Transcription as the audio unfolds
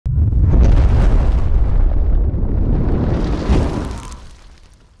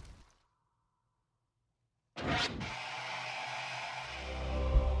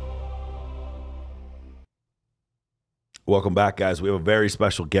Welcome back, guys. We have a very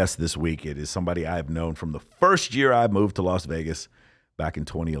special guest this week. It is somebody I have known from the first year I moved to Las Vegas back in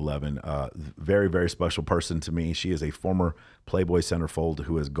 2011. Very, very special person to me. She is a former Playboy Centerfold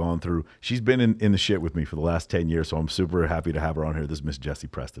who has gone through, she's been in the shit with me for the last 10 years, so I'm super happy to have her on here. This is Miss Jessie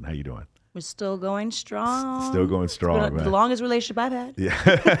Preston. How you doing? We're still going strong. Still going strong, man. The longest relationship I've had.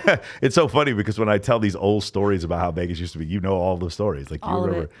 Yeah. It's so funny because when I tell these old stories about how Vegas used to be, you know all the stories. Like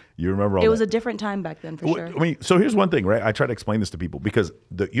you remember all It was a different time back then, for sure. I mean, so here's one thing, right? I try to explain this to people because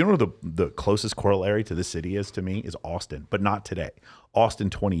the closest corollary to this city is to me is Austin, but not today. Austin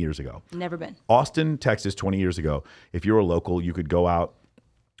 20 years ago. Never been. Austin, Texas 20 years ago. If you're a local, you could go out,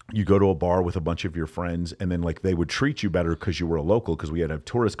 you go to a bar with a bunch of your friends, and then like they would treat you better because you were a local, because we had to have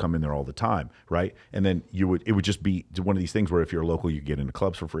tourists come in there all the time, right? And then it would just be one of these things where if you're a local, you could get into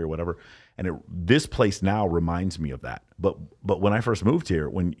clubs for free or whatever. And this place now reminds me of that. But when I first moved here,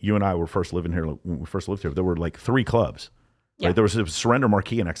 when you and I were first living here, when we first lived here, there were like 3 clubs. Yeah. Right? There was Surrender,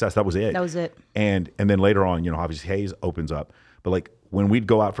 Marquee, and XS. That was it. That was it. And then later on, obviously Hayes opens up. But like when we'd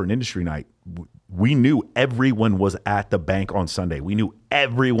go out for an industry night, we knew everyone was at the bank on Sunday. We knew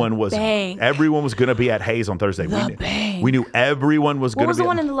everyone was going to be at Hayes on Thursday. We knew everyone was going to be. What was the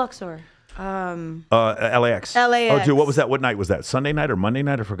one in the Luxor? LAX. LAX. Oh, dude, what was that? What night was that? Sunday night or Monday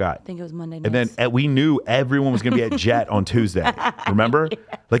night? I forgot. I think it was Monday night. And then we knew everyone was going to be at Jet on Tuesday. Remember?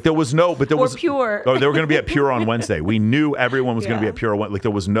 Yeah. Like there was no, but there was Pure. Oh, they were going to be at Pure on Wednesday. We knew everyone was going to be at Pure on Wednesday. Like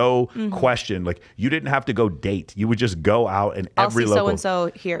there was no question. Like you didn't have to go date. You would just go out and every local. I'll see so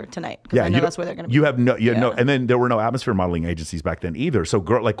and so here tonight. Yeah, I know that's where they're going to be. You have no, and then there were no atmosphere modeling agencies back then either. So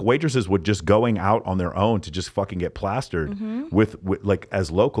like waitresses would just going out on their own to just fucking get plastered with like as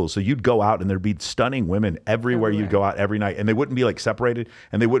locals. So you'd go out and there'd be stunning women everywhere you'd go out every night, and they wouldn't be like separated,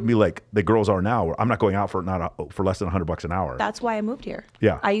 and they wouldn't be like the girls are now, where I'm not going out for less than $100 an hour. That's why I moved here.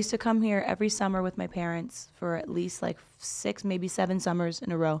 Yeah, I used to come here every summer with my parents for at least like 6, maybe 7 summers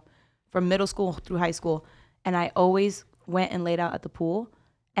in a row, from middle school through high school, and I always went and laid out at the pool,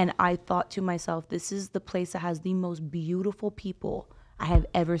 and I thought to myself, this is the place that has the most beautiful people I have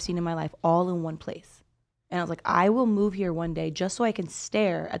ever seen in my life, all in one place. And I was like, I will move here one day just so I can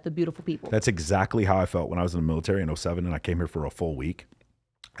stare at the beautiful people. That's exactly how I felt when I was in the military in 2007, and I came here for a full week.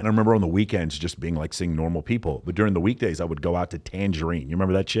 And I remember on the weekends just being like seeing normal people. But during the weekdays, I would go out to Tangerine. You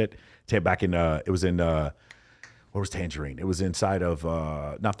remember that shit? Back in, it was in, where was Tangerine? It was inside of,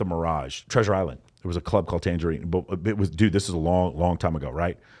 not the Mirage, Treasure Island. There was a club called Tangerine. But it was, dude, this is a long, long time ago,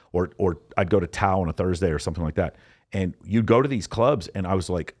 right? Or I'd go to Tao on a Thursday or something like that. And you'd go to these clubs, and I was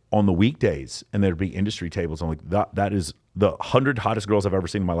like, on the weekdays, and there'd be industry tables. I'm like, that is the 100 hottest girls I've ever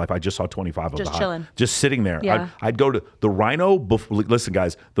seen in my life. I just saw 25 of them. Just chilling. Just sitting there. Yeah. I'd go to the Rhino. Listen,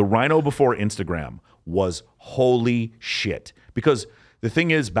 guys, the Rhino before Instagram was holy shit. Because the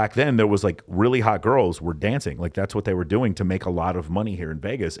thing is, back then, there was like really hot girls were dancing. Like that's what they were doing to make a lot of money here in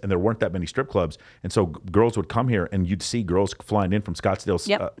Vegas. And there weren't that many strip clubs. And so girls would come here, and you'd see girls flying in from Scottsdale.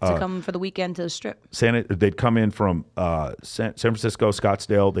 Yep, to come for the weekend to the strip. They'd come in from San Francisco,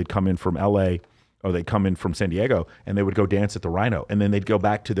 Scottsdale. They'd come in from LA, or they'd come in from San Diego, and they would go dance at the Rhino. And then they'd go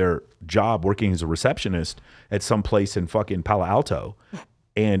back to their job working as a receptionist at some place in fucking Palo Alto.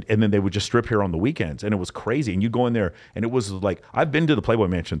 And then they would just strip here on the weekends, and it was crazy. And you go in there, and it was like, I've been to the Playboy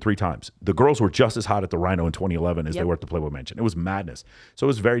Mansion 3 times. The girls were just as hot at the Rhino in 2011 as they were at the Playboy Mansion. It was madness. So it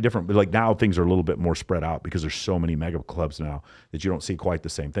was very different. But like now things are a little bit more spread out because there's so many mega clubs now that you don't see quite the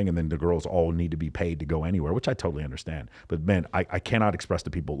same thing. And then the girls all need to be paid to go anywhere, which I totally understand. But man, I cannot express to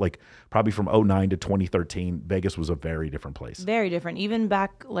people, like probably from 2009 to 2013, Vegas was a very different place. Very different. Even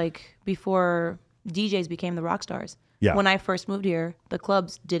back like before DJs became the rock stars. Yeah. When I first moved here, the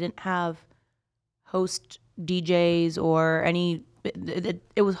clubs didn't have host DJs or any.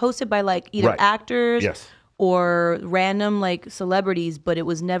 It was hosted by like either actors or random like celebrities, but it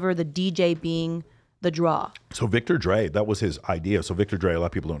was never the DJ being the draw. So Victor Dre, that was his idea. So Victor Dre, a lot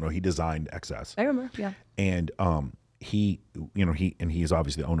of people don't know, he designed XS. I remember, yeah. And he is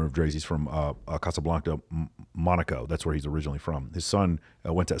obviously the owner of Dre's. He's from Casablanca, Monaco. That's where he's originally from. His son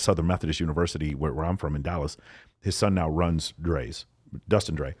went to Southern Methodist University, where I'm from in Dallas. His son now runs Dre's,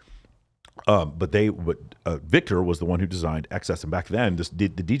 Dustin Dre. But Victor was the one who designed XS, and back then the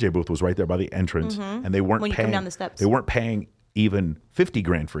DJ booth was right there by the entrance, and they weren't paying. Come down the steps. They weren't paying even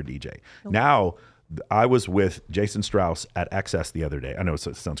 $50,000 for a DJ. Okay. Now, I was with Jason Strauss at XS the other day. I know it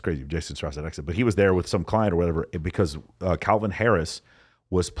sounds crazy, Jason Strauss at XS, but he was there with some client or whatever because Calvin Harris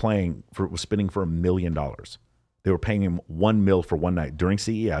was spinning for $1 million. They were paying him $1 million for one night during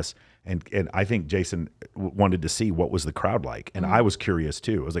CES. And I think Jason wanted to see what was the crowd like. And I was curious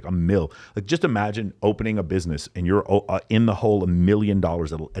too. It was like $1 million. Like just imagine opening a business and you're in the hole $1 million at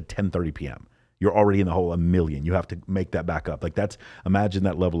 10:30 p.m. You're already in the hole a million. You have to make that back up. Like imagine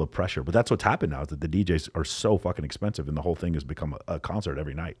that level of pressure. But that's what's happened now is that the DJs are so fucking expensive and the whole thing has become a concert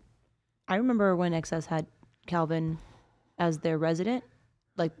every night. I remember when XS had Calvin as their resident,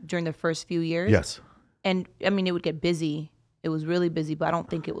 like during the first few years. Yes. And I mean, it would get busy. It was really busy, but I don't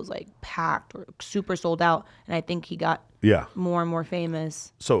think it was like packed or super sold out. And I think he got more and more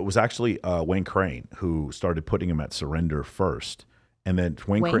famous. So it was actually Wayne Crane who started putting him at Surrender first. And then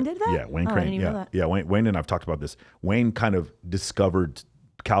Wayne did that? Yeah, Wayne Crane. I didn't even know that. Yeah, Wayne and I've talked about this. Wayne kind of discovered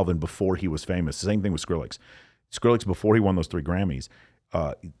Calvin before he was famous. The same thing with Skrillex. Skrillex, before he won those 3 Grammys,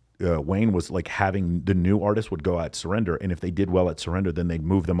 Wayne was like having the new artists would go at Surrender, and if they did well at Surrender, then they'd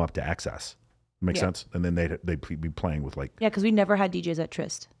move them up to Access. Make sense? And then they'd be playing with like... Yeah, because we never had DJs at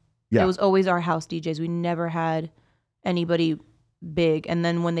Tryst. Yeah. It was always our house DJs. We never had anybody big. And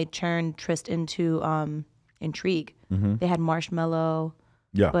then when they turned Tryst into Intrigue, they had Marshmello.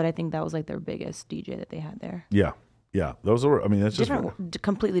 Yeah. But I think that was like their biggest DJ that they had there. Yeah. Yeah, those are. I mean, that's just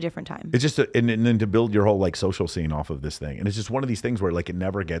completely different time. It's just, and then to build your whole like social scene off of this thing, and it's just one of these things where like it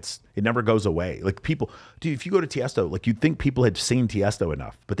never goes away. Like people, dude, if you go to Tiesto, like you'd think people had seen Tiesto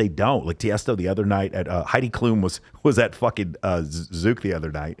enough, but they don't. Like Tiesto the other night at Heidi Klum was at fucking Zook the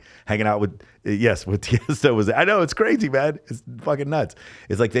other night, hanging out with with Tiesto. I know it's crazy, man. It's fucking nuts.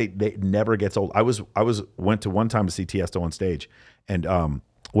 It's like they never gets old. I went to one time to see Tiesto on stage, and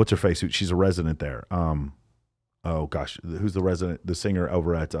what's her face? She's a resident there. Oh gosh, who's the singer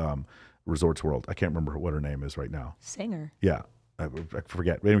over at Resorts World? I can't remember what her name is right now. Singer. Yeah, I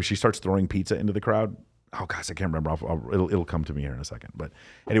forget. Anyway, she starts throwing pizza into the crowd. Oh gosh, I can't remember. It'll come to me here in a second. But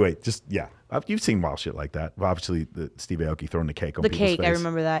anyway, just you've seen wild shit like that. Well, obviously, Steve Aoki throwing the cake on people's face. I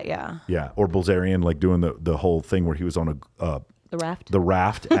remember that. Yeah. Yeah, or Bilzerian like doing the whole thing where he was on the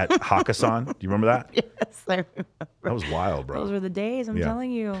raft at Hakkasan. Do you remember that? Yes, I remember. That was wild, bro. Those were the days. I'm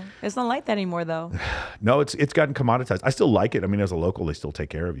telling you, it's not like that anymore, though. No, it's gotten commoditized. I still like it. I mean, as a local, they still take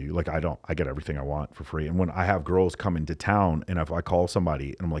care of you. Like I get everything I want for free. And when I have girls come into town, and if I call somebody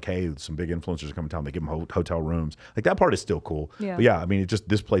and I'm like, hey, some big influencers are coming to town, they give them hotel rooms. Like that part is still cool. Yeah. But yeah, I mean,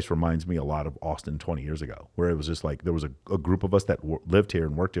 this place reminds me a lot of Austin 20 years ago, where it was just like there was a group of us that lived here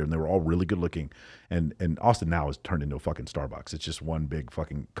and worked here, and they were all really good looking. And Austin now has turned into a fucking Starbucks. It's just one big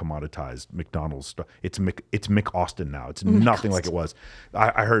fucking commoditized McDonald's. It's McAutstin now. It's nothing like it was.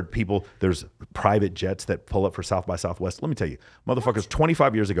 I heard there's private jets that pull up for South by Southwest. Let me tell you, motherfuckers,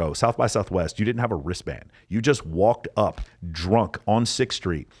 25 years ago, South by Southwest, you didn't have a wristband. You just walked up drunk on 6th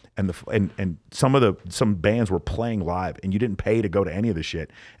Street, and some bands were playing live, and you didn't pay to go to any of the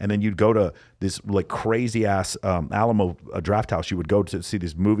shit. And then you'd go to this like crazy ass Alamo draft house. You would go to see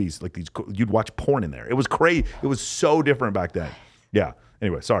these movies, like you'd watch porn in there. It was crazy. It was so different back then. Yeah.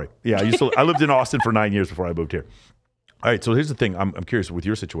 Anyway, sorry. Yeah, I lived in Austin for 9 years before I moved here. All right, so here's the thing. I'm curious with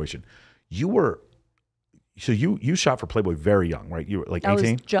your situation. You shot for Playboy very young, right? You were like 18?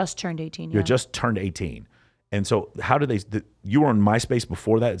 I was just turned 18. You just turned 18. And so how did you were on MySpace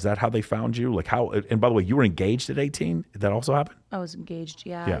before that? Is that how they found you? Like how, and by the way, you were engaged at 18? Did that also happen? I was engaged,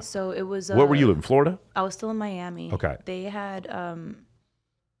 yeah. So it was... Where were you living, Florida? I was still in Miami. Okay. They had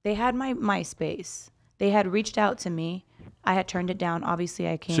my MySpace. They had reached out to me. I had turned it down. Obviously,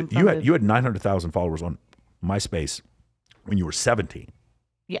 I came from... You had 900,000 followers on MySpace when you were 17.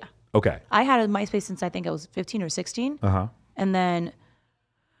 Yeah. Okay. I had a MySpace since I think I was 15 or 16. Uh-huh. And then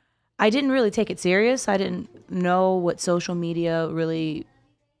I didn't really take it serious. I didn't know what social media really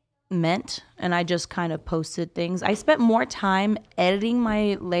meant, and I just kind of posted things. I spent more time editing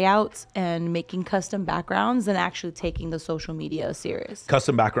my layouts and making custom backgrounds than actually taking the social media serious.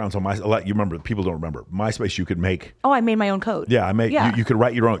 Custom backgrounds on MySpace. You remember? People don't remember. MySpace, you could make... Oh, I made my own code. Yeah, you could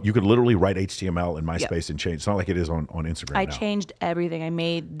write your own. You could literally write HTML in MySpace and change. It's not like it is on Instagram I now. changed everything. I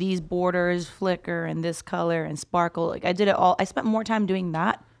made these borders flicker and this color and sparkle. Like I did it all. I spent more time doing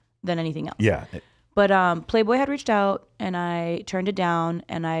that than anything else. Yeah. But Playboy had reached out, and I turned it down.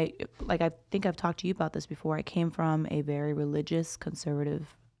 And I think I've talked to you about this before. I came from a very religious,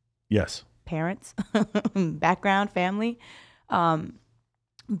 conservative, parents, background, family.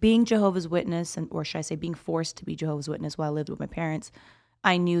 Being Jehovah's Witness, or should I say, being forced to be Jehovah's Witness while I lived with my parents,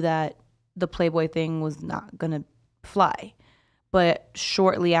 I knew that the Playboy thing was not gonna fly. But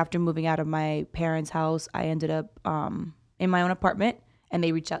shortly after moving out of my parents' house, I ended up in my own apartment, and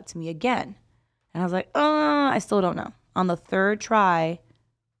they reached out to me again. And I was like, I still don't know. On the third try,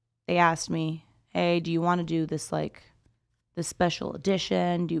 they asked me, hey, do you want to do this, like, this special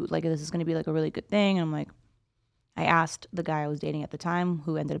edition? Do you, like, this is going to be, like, a really good thing? And I'm like, I asked the guy I was dating at the time,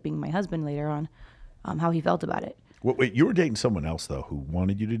 who ended up being my husband later on, how he felt about it. Wait, you were dating someone else, though, who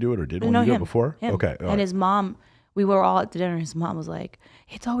wanted you to do it or did want you to do it before? Him. Okay. And his mom, we were all at dinner. His mom was like,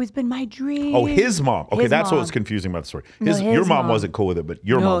 "It's always been my dream." Oh, his mom. Okay, His that's what mom. was confusing about the story. No, his Your mom mom. wasn't cool with it, but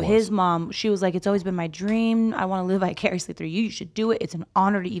your No, mom was. his mom, she was like, "It's always been my dream. I want to live vicariously through you. You should do it. It's an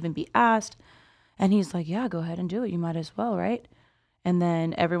honor to even be asked." And he's like, "Yeah, go ahead and do it. You might as well, right?" And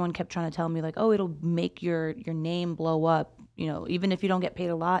then everyone kept trying to tell me like, "Oh, it'll make your name blow up. You know, even if you don't get paid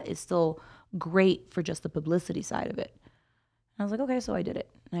a lot, it's still great for just the publicity side of it." And I was like, "Okay," so I did it.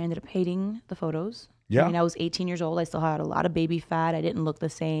 And I ended up hating the photos. Yeah. I mean, I was 18 years old. I still had a lot of baby fat. I didn't look the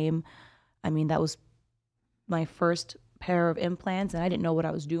same. I mean, that was my first pair of implants, and I didn't know what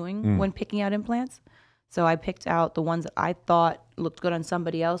I was doing when picking out implants. So I picked out the ones that I thought looked good on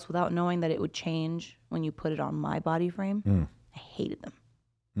somebody else without knowing that it would change when you put it on my body frame. I hated them.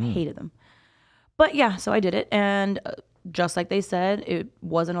 I hated them. But yeah, so I did it. And just like they said, it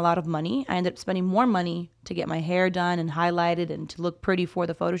wasn't a lot of money. I ended up spending more money to get my hair done and highlighted and to look pretty for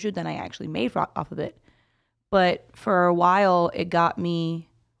the photo shoot than I actually made off of it. But for a while, it got me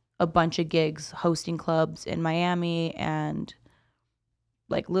a bunch of gigs hosting clubs in Miami and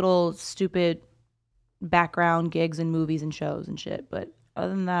like little stupid background gigs and movies and shows and shit. But other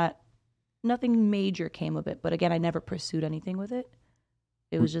than that, nothing major came of it. But again, I never pursued anything with it.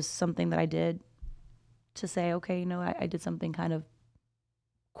 It was just something that I did to say, okay, you know, I did something kind of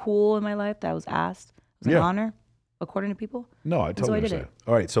cool in my life that I was asked. It was an honor, according to people. No, I totally so I understand. did it.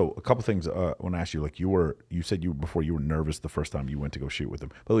 All right, so a couple things I want to ask you. Like you said before you were nervous the first time you went to go shoot with them.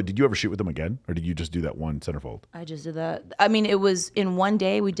 By the way, did you ever shoot with them again, or did you just do that one centerfold? I just did that. I mean, it was in one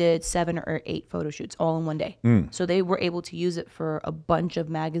day. We did 7 or 8 photo shoots all in one day. So they were able to use it for a bunch of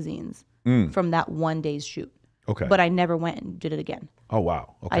magazines from that one day's shoot. Okay. But I never went and did it again. Oh,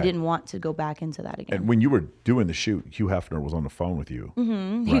 wow. Okay. I didn't want to go back into that again. And when you were doing the shoot, Hugh Hefner was on the phone with you.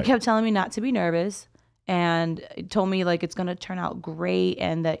 He kept telling me not to be nervous and told me like it's going to turn out great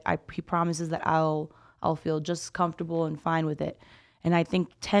and that he promises that I'll feel just comfortable and fine with it. And I think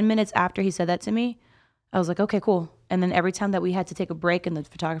 10 minutes after he said that to me, I was like, okay, cool. And then every time that we had to take a break and the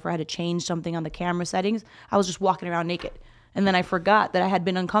photographer had to change something on the camera settings, I was just walking around naked. And then I forgot that I had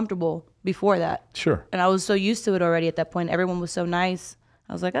been uncomfortable before that. Sure. And I was so used to it already at that point. Everyone was so nice.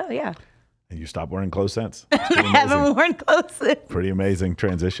 I was like, oh, yeah. And you stopped wearing clothes since. I haven't worn clothes since. Pretty amazing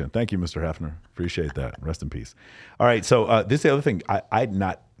transition. Thank you, Mr. Hefner. Appreciate that. Rest in peace. All right. So this is the other thing.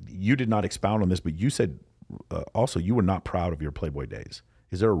 You did not expound on this, but you said also you were not proud of your Playboy days.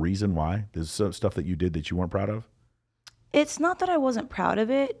 Is there a reason why? There's some stuff that you did that you weren't proud of? It's not that I wasn't proud of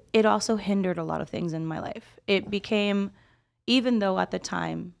it. It also hindered a lot of things in my life. It became, even though at the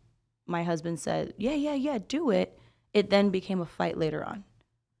time my husband said, yeah, do it, it then became a fight later on.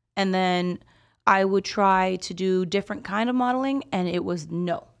 And then I would try to do different kind of modeling, and it was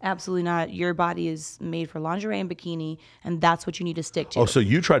no, absolutely not. Your body is made for lingerie and bikini, and that's what you need to stick to. Oh, so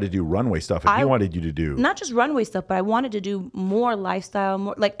you tried to do runway stuff, and he wanted you to do... Not just runway stuff, but I wanted to do more lifestyle,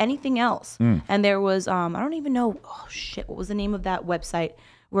 more like anything else. And there was, I don't even know, what was the name of that website?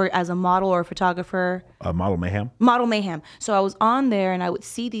 Where as a model or a photographer... Model Mayhem? Model Mayhem. So I was on there, and I would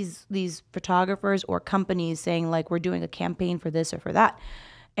see these photographers or companies saying, like, we're doing a campaign for this or for that.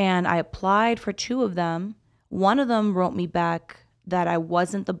 And I applied for 2 of them. One of them wrote me back that I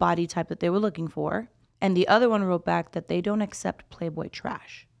wasn't the body type that they were looking for. And the other one wrote back that they don't accept Playboy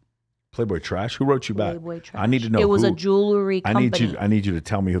trash. Playboy trash? Who wrote you back? Playboy trash. I need to know. It was a jewelry company. I need you to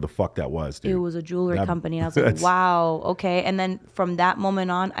tell me who the fuck that was, dude. It was a jewelry company. And I was like, wow, okay. And then from that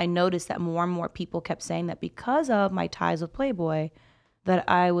moment on, I noticed that more and more people kept saying that because of my ties with Playboy, that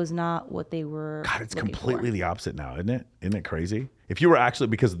I was not what they were. God, it's completely the opposite now, isn't it? Isn't it crazy? If you were actually,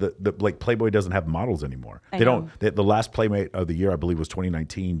 because the like Playboy doesn't have models anymore. They don't. The last Playmate of the year, I believe, was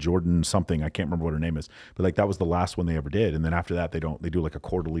 2019. Jordan something. I can't remember what her name is, but like that was the last one they ever did. And then after that, they don't. They do like a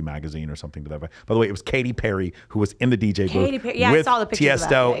quarterly magazine or something to that effect. By the way, it was Katy Perry who was in the DJ booth with I saw the pictures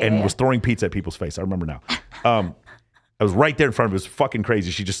Tiesto of that. and was throwing pizza at people's face. I remember now. I was right there in front of it. It was fucking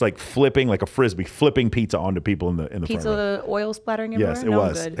crazy. She just like flipping like a frisbee, flipping pizza onto people in the front row. Pizza oil splattering everywhere? Yes, it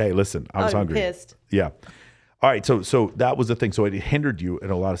was. Good. Hey, listen, I was hungry. Pissed. Yeah. All right, so that was the thing. So it hindered you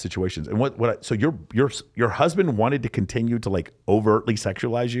in a lot of situations. And so your husband wanted to continue to like overtly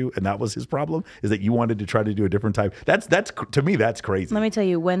sexualize you, and that was his problem, is that you wanted to try to do a different type. That's to me, that's crazy. Let me tell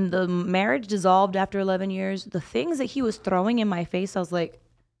you, when the marriage dissolved after 11 years, the things that he was throwing in my face, I was like,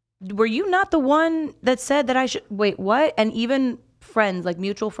 were you not the one that said that I should wait, what? And even friends, like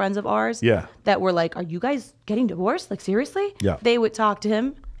mutual friends of ours, that were like, are you guys getting divorced? Like, seriously? Yeah. They would talk to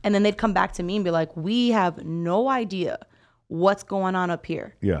him, and then they'd come back to me and be like, we have no idea what's going on up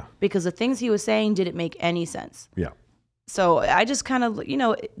here. Yeah. Because the things he was saying didn't make any sense. Yeah. So I just kind of,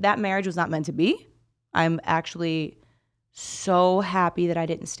 that marriage was not meant to be. I'm actually so happy that I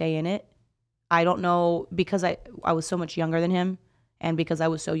didn't stay in it. I don't know, because I was so much younger than him, and because I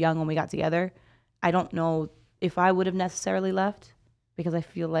was so young when we got together, I don't know if I would have necessarily left, because I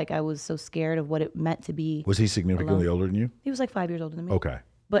feel like I was so scared of what it meant to be. Was he significantly alone. older than you? He was like 5 years older than me. Okay.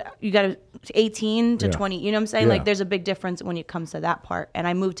 But you got to 18 to 20, you know what I'm saying? Yeah. Like there's a big difference when it comes to that part. And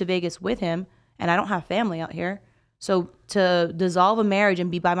I moved to Vegas with him, and I don't have family out here. So to dissolve a marriage and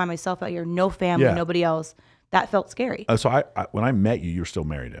be by myself out here, no family, nobody else, that felt scary. So I when I met you, you were still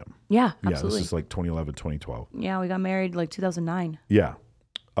married to him. Yeah, Yeah, absolutely. this is like 2011, 2012. Yeah, we got married like 2009. Yeah.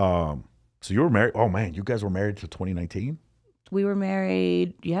 So you were married. Oh man, you guys were married to 2019. We were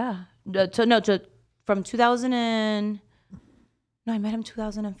married, from 2000 and no, I met him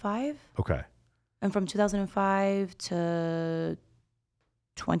 2005. Okay. And from 2005 to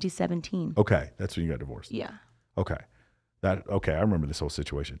 2017. Okay, that's when you got divorced. Yeah. Okay. I remember this whole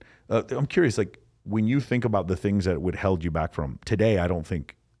situation. I'm curious, like when you think about the things that would held you back from today, I don't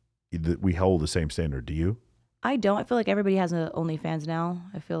think that we hold the same standard. Do you? I don't. I feel like everybody has an OnlyFans now.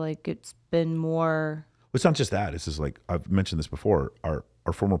 I feel like it's been more. It's not just that. It's just like I've mentioned this before. Our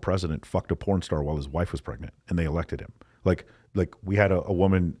former president fucked a porn star while his wife was pregnant, and they elected him. Like we had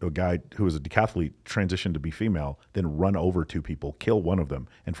a guy who was a decathlete transition to be female, then run over 2 people, kill one of them,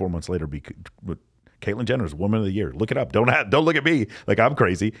 and 4 months later be Caitlyn Jenner's Woman of the Year. Look it up. Don't look at me like I'm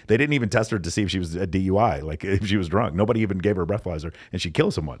crazy. They didn't even test her to see if she was a DUI, like if she was drunk. Nobody even gave her a breathalyzer, and she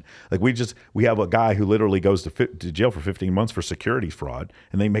killed someone. Like we have a guy who literally goes to jail for 15 months for securities fraud,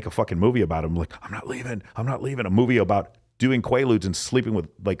 and they make a fucking movie about him. Like I'm not leaving. A movie about doing quaaludes and sleeping with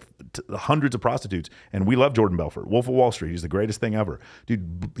like hundreds of prostitutes. And we love Jordan Belfort. Wolf of Wall Street. He's the greatest thing ever.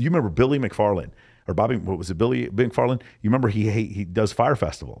 Dude, you remember Billy McFarland? Or Bobby, what was it, Billy McFarland? You remember he does Fire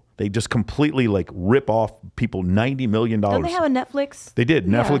Festival. They just completely like rip off people $90 million. Don't they have a Netflix? They did.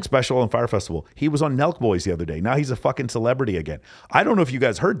 Netflix special on Fire Festival. He was on Nelk Boys the other day. Now he's a fucking celebrity again. I don't know if you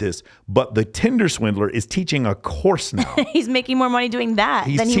guys heard this, but the Tinder swindler is teaching a course now. He's making more money doing that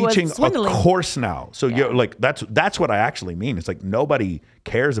He's than he was teaching swindling. a course now. So you're like, that's what I actually mean. It's like nobody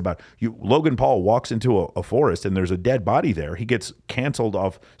cares about you. Logan Paul walks into a forest and there's a dead body there. He gets canceled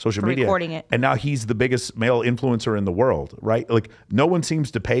off social media. Recording it. And now he's the biggest male influencer in the world, right? Like no one seems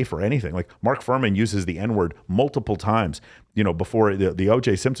to pay for anything. Like Mark Furman uses the N-word multiple times, before the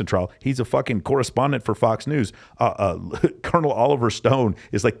O.J. Simpson trial. He's a fucking correspondent for Fox News. Colonel Oliver Stone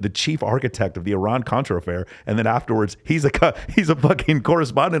is like the chief architect of the Iran-Contra affair. And then afterwards, he's a fucking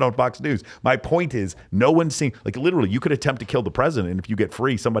correspondent on Fox News. My point is, no one seems, like literally, you could attempt to kill the president, and if you get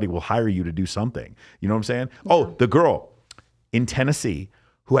free, somebody will hire you to do something. You know what I'm saying? Yeah. Oh, the girl in Tennessee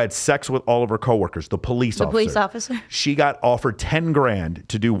who had sex with all of her coworkers, the police officer. She got offered 10 grand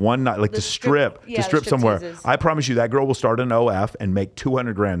to do one night, like to strip somewhere. Teases. I promise you that girl will start an OF and make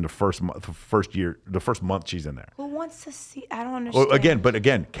 200 grand the first month she's in there. Who wants to see? I don't understand. Well,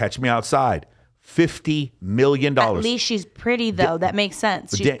 again, catch me outside. $50 million. At least she's pretty, though. That makes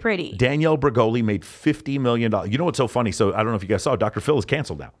sense. She's pretty. Danielle Bregoli made $50 million. You know what's so funny? So I don't know if you guys saw, Dr. Phil is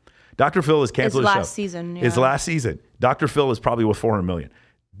canceled now. Dr. Phil is canceled. His last season. Yeah. His last season. Dr. Phil is probably worth $400 million.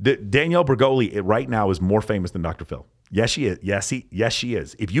 Danielle Bregoli right now is more famous than Dr. Phil. Yes, she is. Yes, she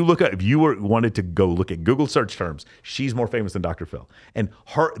is. If you wanted to go look at Google search terms, she's more famous than Dr. Phil. And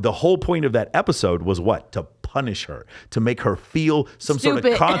the whole point of that episode was what? To punish her, to make her feel some sort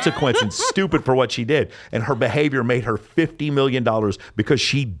of consequence and stupid for what she did. And her behavior made her $50 million because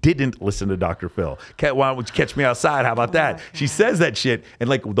she didn't listen to Dr. Phil. Why don't you catch me outside? How about that? She says that shit, and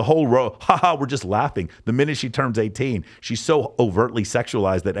like the whole row, we're just laughing. The minute she turns 18, she's so overtly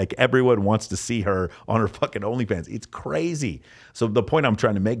sexualized that like everyone wants to see her on her fucking OnlyFans. It's crazy. So the point I'm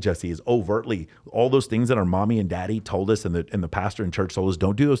trying to make, Jesse, is overtly all those things that our mommy and daddy told us and the pastor in church told us,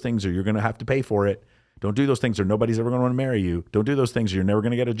 don't do those things or you're going to have to pay for it. Don't do those things or nobody's ever going to want to marry you. Don't do those things or you're never going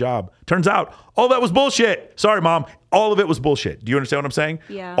to get a job. Turns out all that was bullshit. Sorry, Mom. All of it was bullshit. Do you understand what I'm saying?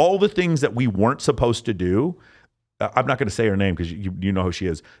 Yeah. All the things that we weren't supposed to do. I'm not going to say her name because you know who she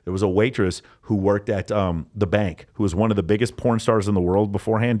is. There was a waitress who worked at the bank who was one of the biggest porn stars in the world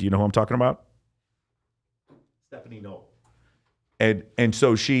beforehand. Do you know who I'm talking about? Stephanie Noel. And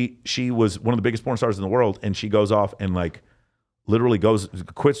so she was one of the biggest porn stars in the world, and she goes off and like literally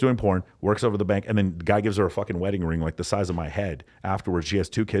quits doing porn, works over the bank, and then the guy gives her a fucking wedding ring like the size of my head. Afterwards, she has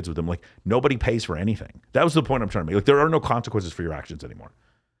 2 kids with him. Like nobody pays for anything. That was the point I'm trying to make. Like there are no consequences for your actions anymore.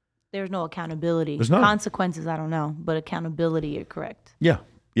 There's no accountability. There's none. Consequences, I don't know, but accountability, you're correct. Yeah.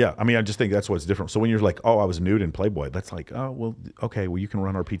 Yeah. I mean, I just think that's what's different. So when you're like, oh, I was nude in Playboy, that's like, oh, well, okay, well, you can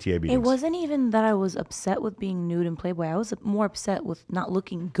run our PTA meetings. It wasn't even that I was upset with being nude in Playboy. I was more upset with not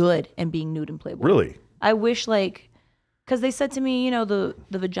looking good and being nude in Playboy. Really? I wish because they said to me, the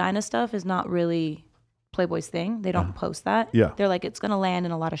vagina stuff is not really Playboy's thing. They don't post that. Yeah. They're like, it's going to land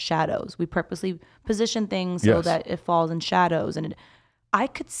in a lot of shadows. We purposely position things so that it falls in shadows. And I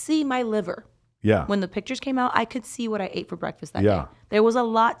could see my liver. Yeah. When the pictures came out, I could see what I ate for breakfast that day. There was a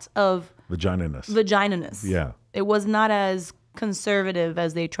lot of vagininess. Yeah. It was not as conservative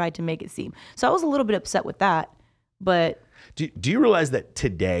as they tried to make it seem. So I was a little bit upset with that. But do you realize that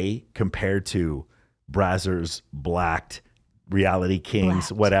today, compared to Brazzers, Blacked, Reality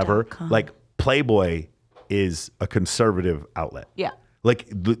Kings, whatever, like Playboy is a conservative outlet. Yeah. Like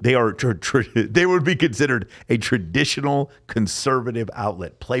they are, they would be considered a traditional conservative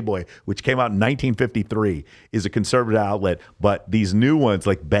outlet. Playboy, which came out in 1953, is a conservative outlet. But these new ones,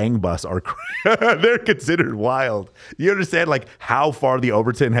 like Bang Bus, are they're considered wild. You understand, like how far the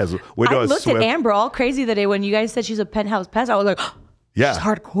Overton has? I looked at Amber all crazy the day when you guys said she's a penthouse pest. I was like, yeah, she's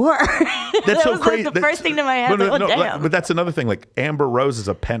hardcore. That's so was crazy. Like the first thing to my head. Damn. But that's another thing. Like Amber Rose is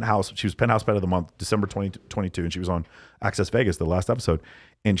a penthouse. She was penthouse pet of the month, December 2022, and she was on Access Vegas, the last episode.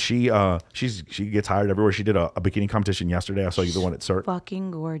 And she gets hired everywhere. She did a bikini competition yesterday. I saw you the one at Sartain.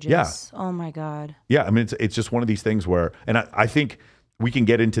 Fucking gorgeous. Yeah. Oh my God. Yeah. I mean, it's just one of these things where, and I think we can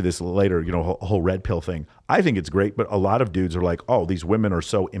get into this later, you know, whole red pill thing. I think it's great, but a lot of dudes are like, oh, these women are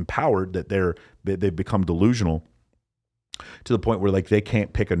so empowered that they've become delusional to the point where like they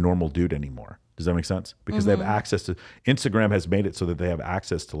can't pick a normal dude anymore. Does that make sense? Because they have access to, Instagram has made it so that they have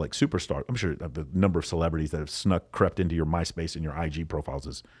access to like superstars. I'm sure the number of celebrities that have crept into your MySpace and your IG profiles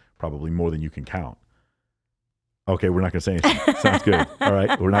is probably more than you can count. Okay, we're not going to say anything. Sounds good. All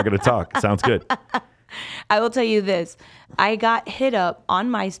right, we're not going to talk. Sounds good. I will tell you this. I got hit up on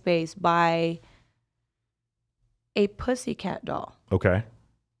MySpace by a pussycat doll. Okay.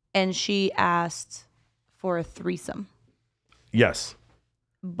 And she asked for a threesome. Yes.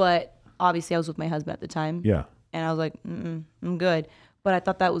 But obviously I was with my husband at the time. Yeah. And I was like, I'm good. But I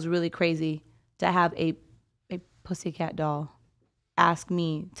thought that was really crazy to have a pussycat doll ask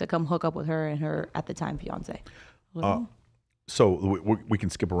me to come hook up with her and her, at the time, fiance. So we can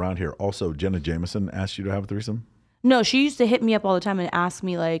skip around here. Also, Jenna Jameson asked you to have a threesome? No, she used to hit me up all the time and ask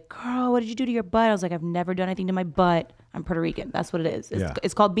me like, girl, what did you do to your butt? I was like, I've never done anything to my butt. I'm Puerto Rican. That's what it is.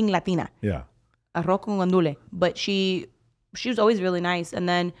 It's called being Latina. Yeah. Arroz con guandule. But she was always really nice. And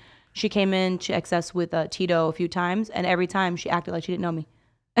then she came in to XS with Tito a few times. And every time she acted like she didn't know me.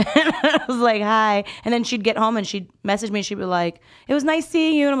 And I was like, hi. And then she'd get home and she'd message me and she'd be like, it was nice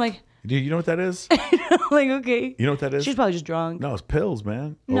seeing you. And I'm like, dude, you know what that is? I'm like, okay. You know what that is? She's probably just drunk. No, it's pills,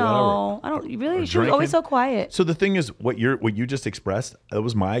 man. Or no, whatever. I don't really. Or she was always so quiet. So the thing is, what you just expressed, that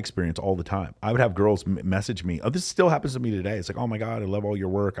was my experience all the time. I would have girls message me. Oh, this still happens to me today. It's like, oh my God, I love all your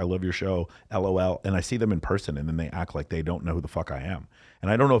work. I love your show. LOL. And I see them in person and then they act like they don't know who the fuck I am. And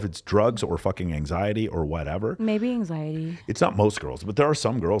I don't know if it's drugs or fucking anxiety or whatever. Maybe anxiety. It's not most girls, but there are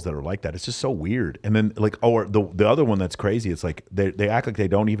some girls that are like that. It's just so weird. And then like, or the other one that's crazy, it's like they act like they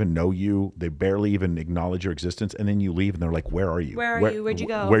don't even know you. They barely even acknowledge your existence. And then you leave and they're like, where are you? Where are you? Where'd you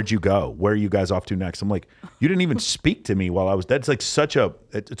go? Where'd you go? Where are you guys off to next? I'm like, you didn't even speak to me while I was dead. It's like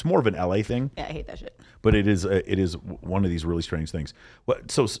it's more of an LA thing. Yeah, I hate that shit. But it is one of these really strange things.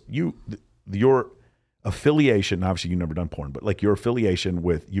 So your affiliation, obviously you've never done porn, but like your affiliation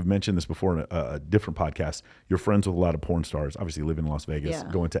with, you've mentioned this before in a different podcast, you're friends with a lot of porn stars, obviously live in Las Vegas,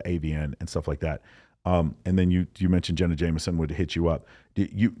 going to AVN and stuff like that. And then you mentioned Jenna Jameson would hit you up. Do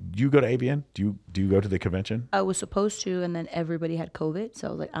you go to AVN? Do you go to the convention? I was supposed to, and then everybody had COVID. So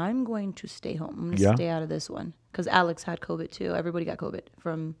I was like, I'm going to stay home. I'm going to stay out of this one. Because Alex had COVID too. Everybody got COVID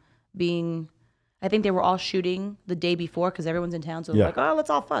from being, I think they were all shooting the day before because everyone's in town. So they're like, oh,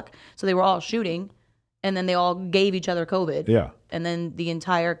 let's all fuck. So they were all shooting. And then they all gave each other COVID. Yeah. And then the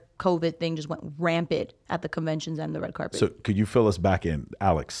entire COVID thing just went rampant at the conventions and the red carpet. So could you fill us back in,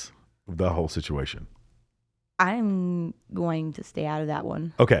 Alex, with the whole situation? I'm going to stay out of that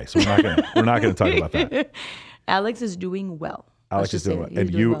one. Okay, so we're not gonna talk about that. Alex is doing well. Alex is doing well.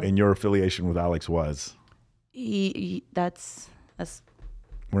 And you and your affiliation with Alex was? That's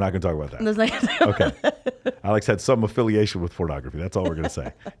we're not going to talk about that. That's like okay. Alex had some affiliation with pornography. That's all we're going to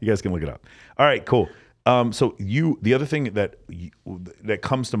say. You guys can look it up. All right, cool. So the other thing that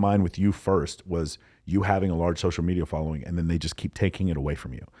comes to mind with you first was you having a large social media following, and then they just keep taking it away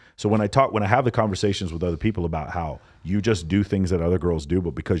from you. So when I have the conversations with other people about how you just do things that other girls do,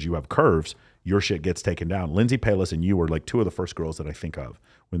 but because you have curves, your shit gets taken down. Lindsay Palis and you were like two of the first girls that I think of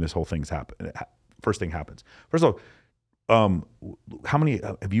when this whole thing's happen. First thing happens. First of all, how many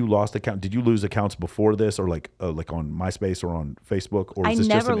have you lost account? Did you lose accounts before this, or like on MySpace or on Facebook? Or I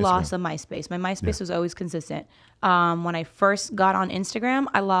never lost a MySpace. My MySpace was always consistent. When I first got on Instagram,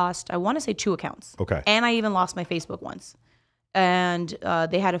 I lost, I want to say 2 accounts. Okay. And I even lost my Facebook once. And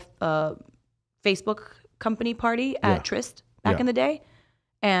they had a Facebook company party at Trist back in the day.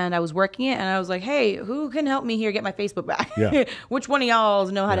 And I was working it, and I was like, hey, who can help me here get my Facebook back? Yeah. Which one of y'all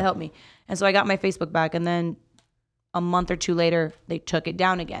know how to help me? And so I got my Facebook back, and then a month or two later, they took it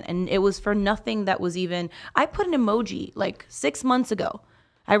down again. And it was for nothing that was even, I put an emoji like 6 months ago.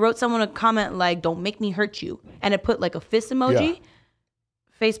 I wrote someone a comment like, don't make me hurt you. And it put like a fist emoji. Yeah.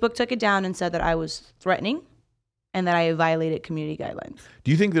 Facebook took it down and said that I was threatening and that I violated community guidelines.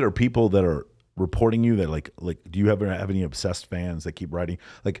 Do you think there are people that are reporting you that like do you ever have any obsessed fans that keep writing?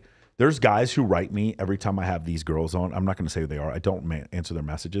 Like there's guys who write me every time I have these girls on. I'm not going to say who they are. I don't answer their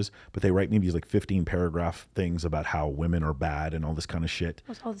messages, but they write me these like 15 paragraph things about how women are bad and all this kind of shit.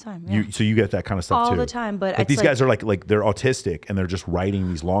 All the time. Yeah. So you get that kind of stuff too. All the time, but like these guys are like they're autistic and they're just writing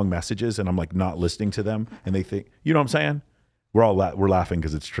these long messages, and I'm like not listening to them, and they think, you know what I'm saying? We're laughing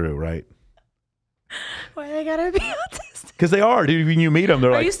because it's true, right? Why they gotta be autistic? Because they are, dude. When you meet them,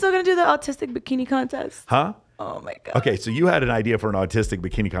 they're like, are you still gonna do the autistic bikini contest? Huh? Oh my god. Okay, so you had an idea for an autistic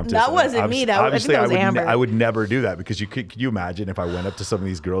bikini contest. That wasn't me. Obviously, I think that was Amber. I would never do that, because could you imagine if I went up to some of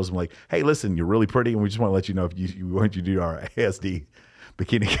these girls and I'm like, hey, listen, you're really pretty, and we just want to let you know if you want you to do our ASD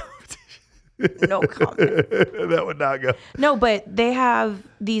bikini competition. No comment. That would not go. No, but they have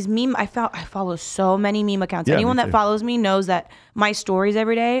these meme. I follow so many meme accounts. Yeah, anyone that follows me knows that my stories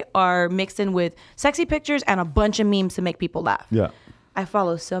every day are mixed in with sexy pictures and a bunch of memes to make people laugh. Yeah. I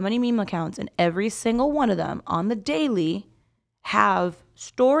follow so many meme accounts, and every single one of them on the daily have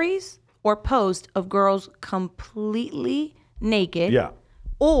stories or posts of girls completely naked. Yeah.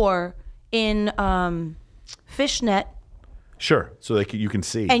 Or in fishnet. Sure. So you can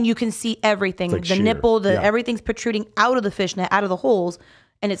see. And you can see everything. Like the sheer. nipple, everything's protruding out of the fishnet, out of the holes,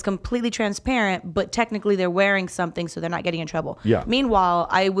 and it's completely transparent, but technically they're wearing something, so they're not getting in trouble. Yeah. Meanwhile,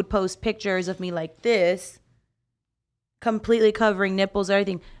 I would post pictures of me like this, completely covering nipples,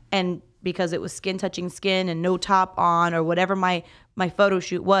 everything. And because it was skin touching skin and no top on, or whatever my photo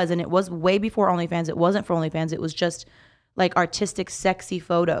shoot was, and it was way before OnlyFans. It wasn't for OnlyFans. It was just like artistic, sexy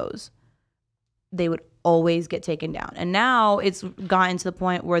photos. They would always get taken down. And now it's gotten to the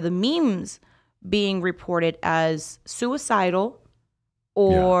point where the memes being reported as suicidal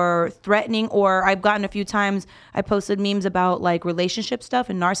or threatening, or I've gotten a few times, I posted memes about like relationship stuff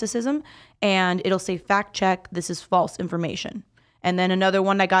and narcissism, and it'll say, fact check, this is false information. And then another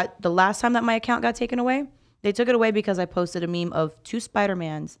one I got the last time that my account got taken away, they took it away because I posted a meme of two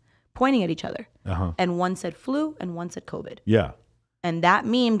Spider-Mans pointing at each other. And one said flu and one said COVID. Yeah. And that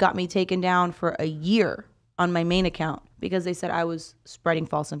meme got me taken down for a year on my main account because they said I was spreading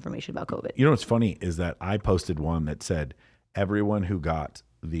false information about COVID. You know what's funny is that I posted one that said everyone who got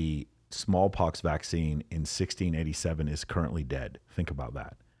the smallpox vaccine in 1687 is currently dead. Think about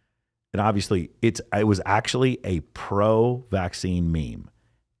that. And obviously, it was actually a pro-vaccine meme,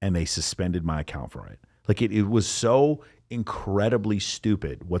 and they suspended my account for it. Like it was so incredibly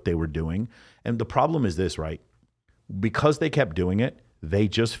stupid what they were doing. And the problem is this, right? Because they kept doing it, they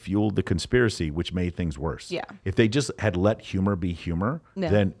just fueled the conspiracy, which made things worse. Yeah. If they just had let humor be humor,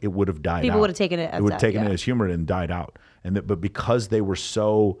 then it would have died out. People would have taken it as it would have taken it as humor and died out. But because they were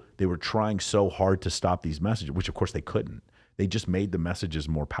trying so hard to stop these messages, which of course they couldn't. They just made the messages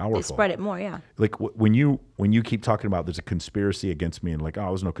more powerful. They spread it more, yeah. Like when you keep talking about there's a conspiracy against me, and like, oh,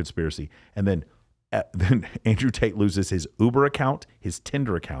 it was no conspiracy, and then Andrew Tate loses his Uber account, his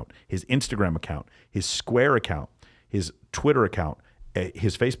Tinder account, his Instagram account, his Square account, his Twitter account,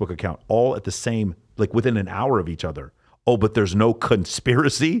 his Facebook account, all at the same, like within an hour of each other. Oh, but there's no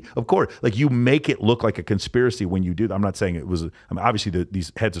conspiracy? Of course. Like you make it look like a conspiracy when you do that. I'm not saying it was, obviously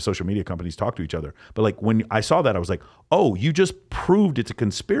these heads of social media companies talk to each other. But like when I saw that, I was like, oh, you just proved it's a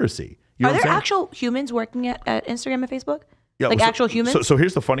conspiracy. You know Are there actual humans working at Instagram and Facebook? Yeah, like actual humans? So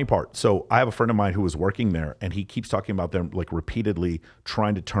here's the funny part. So I have a friend of mine who was working there, and he keeps talking about them like repeatedly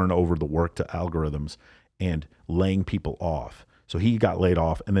trying to turn over the work to algorithms and laying people off. So he got laid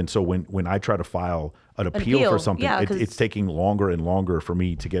off. And then so when I try to file an appeal for something, it's taking longer and longer for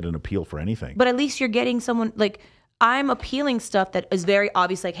me to get an appeal for anything. But at least you're getting someone, like I'm appealing stuff that is very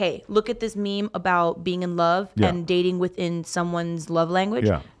obvious, like, hey, look at this meme about being in love and dating within someone's love language.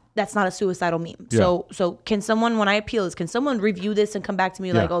 Yeah. That's not a suicidal meme. Yeah. So can someone, when I appeal this, can someone review this and come back to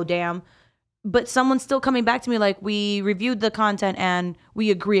me like, oh, damn. But someone's still coming back to me like, we reviewed the content and we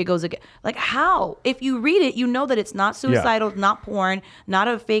agree it goes again. Like, how? If you read it, you know that it's not suicidal, not porn, not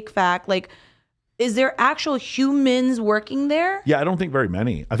a fake fact. Like, is there actual humans working there? Yeah, I don't think very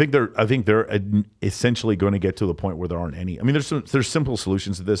many. I think they're essentially going to get to the point where there aren't any. I mean, there's simple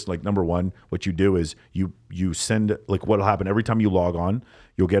solutions to this. Like number one, what you do is you you send, like, what'll happen every time you log on,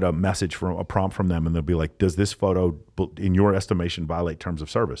 you'll get a message from a prompt from them, and they'll be like, does this photo, in your estimation, violate terms of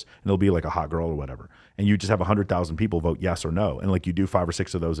service? And it'll be like a hot girl or whatever. And you just have 100,000 people vote yes or no. And like you do 5 or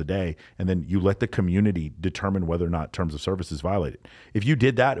 6 of those a day, and then you let the community determine whether or not terms of service is violated. If you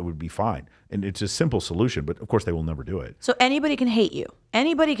did that, it would be fine. And it's a simple solution, but of course they will never do it. So anybody can hate you.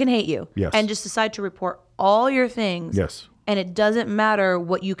 Anybody can hate you. Yes. And just decide to report all your things. Yes. And it doesn't matter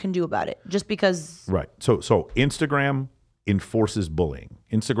what you can do about it, just because. Right. So Instagram enforces bullying.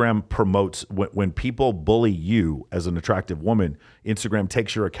 Instagram promotes when people bully you as an attractive woman, Instagram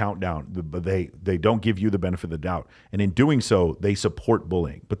takes your account down. But they don't give you the benefit of the doubt. And in doing so, they support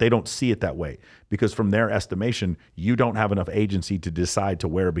bullying. But they don't see it that way, because from their estimation, you don't have enough agency to decide to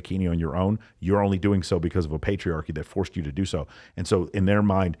wear a bikini on your own. You're only doing so because of a patriarchy that forced you to do so. And so in their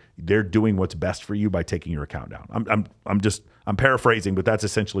mind, they're doing what's best for you by taking your account down. I'm paraphrasing, but that's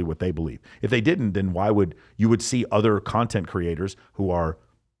essentially what they believe. If they didn't, then why would you see other content creators who are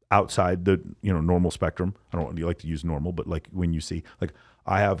outside the normal spectrum? I don't really like to use normal, but like when you see, like,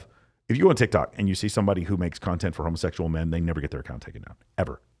 if you go on TikTok and you see somebody who makes content for homosexual men, they never get their account taken down,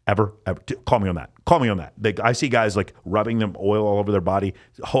 ever. Call me on that. I see guys like rubbing them oil all over their body,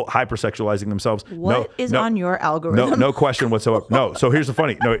 hypersexualizing themselves. What is on your algorithm? No question whatsoever. No. So here's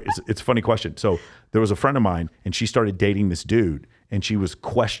it's a funny question. So there was a friend of mine, and she started dating this dude, and she was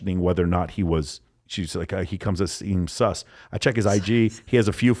questioning whether or not she's like, he comes as seems sus. I check his IG. He has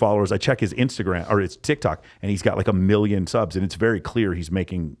a few followers. I check his Instagram or it's TikTok, and he's got like 1 million subs, and it's very clear he's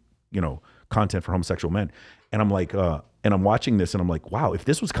making content for homosexual men. And I'm like, and I'm watching this, and I'm like, wow, if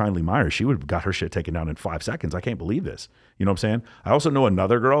this was Kindly Myers, she would have got her shit taken down in 5 seconds. I can't believe this. You know what I'm saying? I also know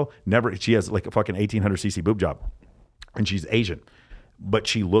another girl, she has like a fucking 1800cc boob job, and she's Asian, but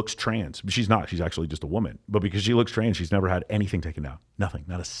she looks trans. But she's not. She's actually just a woman. But because she looks trans, she's never had anything taken down. Nothing.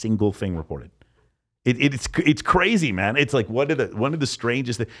 Not a single thing reported. It's crazy, man. It's like one of the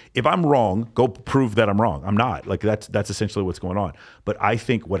strangest things. If I'm wrong, go prove that I'm wrong. I'm not. Like that's essentially what's going on. But I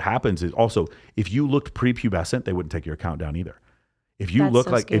think what happens is also, if you looked prepubescent, they wouldn't take your account down either. If you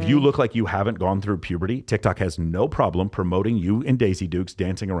look like you haven't gone through puberty, TikTok has no problem promoting you and Daisy Dukes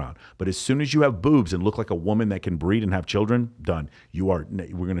dancing around. But as soon as you have boobs and look like a woman that can breed and have children, done. We're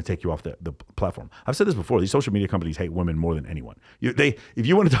going to take you off the platform. I've said this before. These social media companies hate women more than anyone. If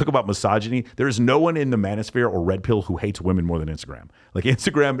you want to talk about misogyny, there is no one in the manosphere or red pill who hates women more than Instagram. Like,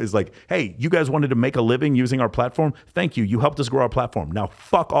 Instagram is like, hey, you guys wanted to make a living using our platform? Thank you. You helped us grow our platform. Now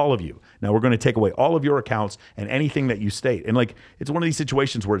fuck all of you. Now we're going to take away all of your accounts and anything that you state. And like, it's one of these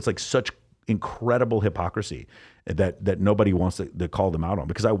situations where it's like such incredible hypocrisy that nobody wants to call them out on,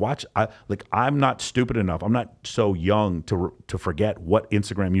 because I'm not stupid enough. I'm not so young to forget what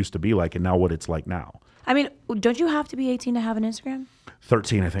Instagram used to be like and now what it's like now. I mean, don't you have to be 18 to have an Instagram?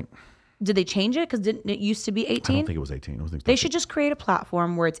 13, I think. Did they change it? Because didn't it used to be 18? I don't think it was 18. I was thinking they should just create a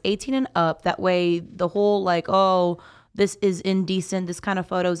platform where it's 18 and up. That way the whole like, oh, this is indecent, this kind of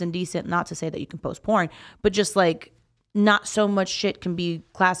photo is indecent. Not to say that you can post porn, but just like, not so much shit can be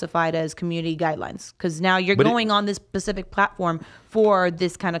classified as community guidelines, because now you're going on this specific platform for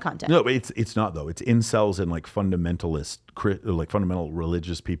this kind of content. No, it's not though. It's incels and like fundamental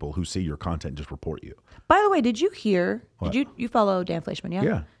religious people who see your content and just report you. By the way, did you hear? What? Did you follow Dan Fleischman? Yeah.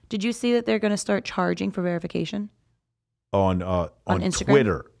 Yeah. Did you see that they're going to start charging for verification? On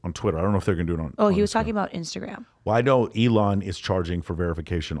Instagram? On Twitter. I don't know if they're going to do it on. Oh, he was Instagram. talking about Instagram. Well, I know Elon is charging for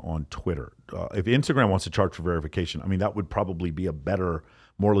verification on Twitter. If Instagram wants to charge for verification, I mean, that would probably be a better,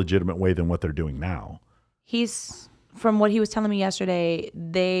 more legitimate way than what they're doing now. From what he was telling me yesterday,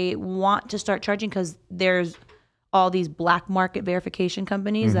 they want to start charging because there's all these black market verification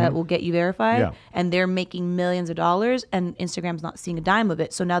companies that will get you verified, and they're making millions of dollars, and Instagram's not seeing a dime of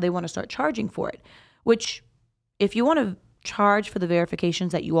it. So now they want to start charging for it, which, if you want to charge for the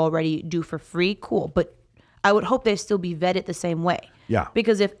verifications that you already do for free, cool. But I would hope they still be vetted the same way. Yeah.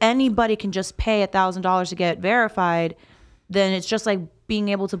 Because if anybody can just pay $1,000 to get verified, then it's just like being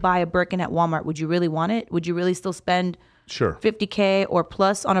able to buy a Birkin at Walmart. Would you really want it? Would you really still spend $50K or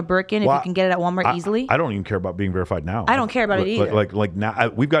plus on a Birkin if you can get it at Walmart easily? I don't even care about being verified now. I don't care about it either. Like now,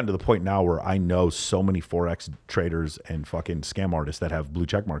 we've gotten to the point now where I know so many Forex traders and fucking scam artists that have blue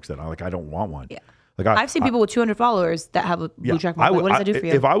check marks that I don't want one. Yeah. Like I've seen people with 200 followers that have a blue check mark. What does that do for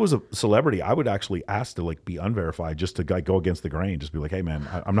you? If I was a celebrity, I would actually ask to like be unverified, just to like go against the grain. Just be like, hey man,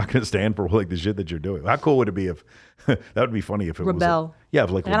 I'm not going to stand for like the shit that you're doing. How cool would it be if that would be funny if it Rebel. was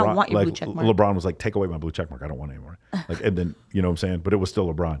if like I don't want your blue check mark. LeBron was like, take away my blue check mark. I don't want it anymore. Like, and then you know what I'm saying. But it was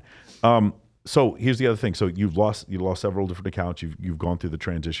still LeBron. So here's the other thing. So you lost several different accounts. You've gone through the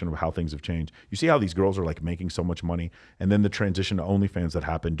transition of how things have changed. You see how these girls are like making so much money, and then the transition to OnlyFans that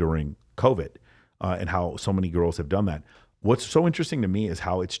happened during COVID. and how so many girls have done that. What's so interesting to me is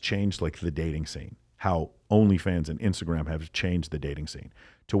how it's changed like the dating scene, how OnlyFans and Instagram have changed the dating scene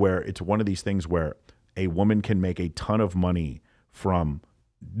to where it's one of these things where a woman can make a ton of money from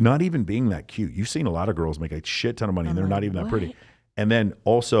not even being that cute. You've seen a lot of girls make a shit ton of money and they're not even that pretty. And then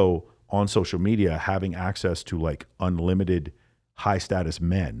also on social media, having access to like unlimited high status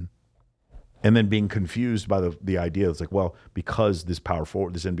men, and then being confused by the idea. It's like, well, because this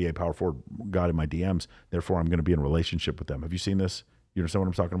NBA power forward got in my DMs, therefore I'm going to be in a relationship with them. Have you seen this? You understand what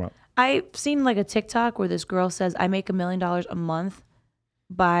I'm talking about? I've seen like a TikTok where this girl says, I make $1 million a month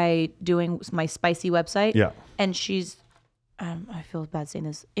by doing my spicy website. Yeah. And she's, I feel bad saying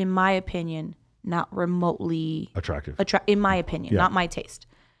this, in my opinion, not remotely attractive. In my opinion, not my taste.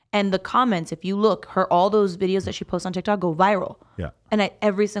 And the comments, if you look, all those videos that she posts on TikTok go viral. Yeah. And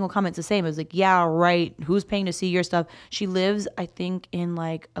every single comment's the same. It was like, yeah, right. Who's paying to see your stuff? She lives, I think, in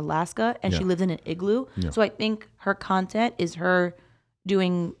like Alaska, and she lives in an igloo. Yeah. So I think her content is her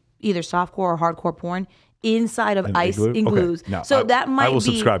doing either softcore or hardcore porn inside of ice igloos. Okay. Now, so that might be. I will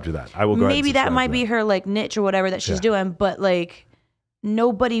subscribe to that. I will go ahead and maybe that might be her like niche or whatever that she's doing, but like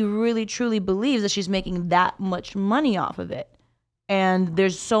nobody really truly believes that she's making that much money off of it. And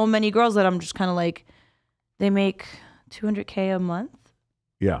there's so many girls that I'm just kind of like, they make $200K a month.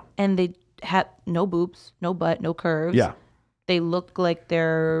 Yeah. And they have no boobs, no butt, no curves. Yeah. They look like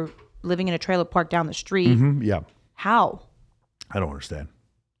they're living in a trailer park down the street. Mm-hmm. Yeah. How? I don't understand.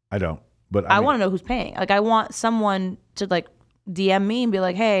 I don't. But I want to know who's paying. Like, I want someone to like DM me and be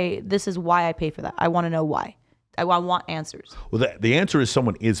like, hey, this is why I pay for that. I want to know why. I want answers. Well, the answer is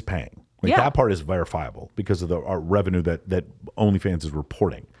someone is paying. Like that part is verifiable because of our revenue that OnlyFans is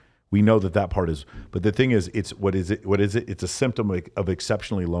reporting. We know that part is, but the thing is, what is it? It's a symptom of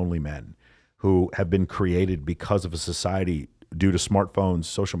exceptionally lonely men who have been created because of a society due to smartphones,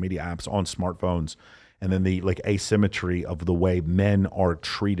 social media apps on smartphones, and then the like asymmetry of the way men are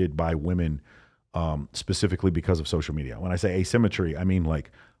treated by women, specifically because of social media. When I say asymmetry, I mean like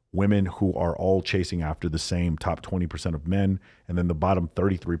women who are all chasing after the same top 20% of men, and then the bottom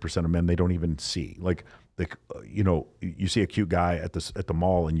 33% of men they don't even see. Like you know, you see a cute guy at the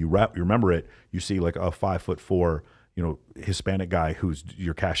mall, and you remember it. You see like a 5'4", you know, Hispanic guy who's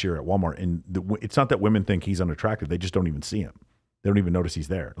your cashier at Walmart, and it's not that women think he's unattractive; they just don't even see him. They don't even notice he's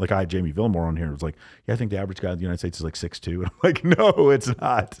there. Like I had Jamie Villamore on here. It was like, yeah, I think the average guy in the United States is like 6'2". And I'm like, no, it's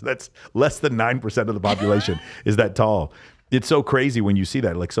not. That's less than 9% of the population is that tall. It's so crazy when you see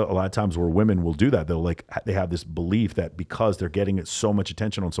that. Like, so a lot of times where women will do that, they have this belief that because they're getting so much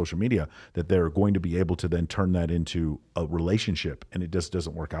attention on social media that they're going to be able to then turn that into a relationship, and it just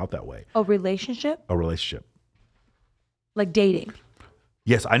doesn't work out that way. A relationship? A relationship. Like dating.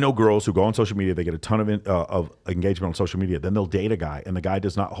 Yes, I know girls who go on social media. They get a ton of engagement on social media. Then they'll date a guy, and the guy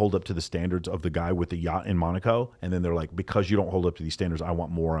does not hold up to the standards of the guy with the yacht in Monaco. And then they're like, because you don't hold up to these standards, I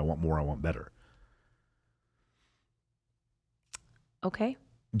want more. I want more. I want better. Okay.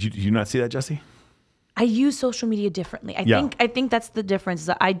 Do you not see that, Jesse? I use social media differently. I think that's the difference. Is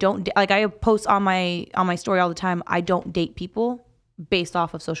that I don't like I post on my story all the time. I don't date people based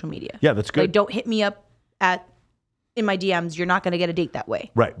off of social media. Yeah, that's good. Like, don't hit me up in my DMs. You're not going to get a date that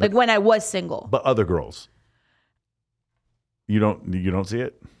way. Right. Like when I was single. But other girls, you don't see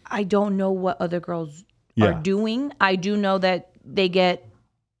it. I don't know what other girls are doing. I do know that they get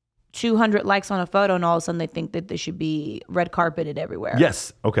 200 likes on a photo and all of a sudden they think that they should be red carpeted everywhere.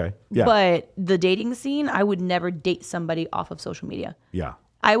 Yes. Okay. Yeah. But the dating scene, I would never date somebody off of social media. Yeah.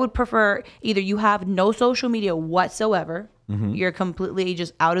 I would prefer either you have no social media whatsoever, you're completely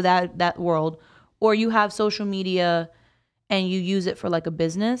just out of that world, or you have social media and you use it for like a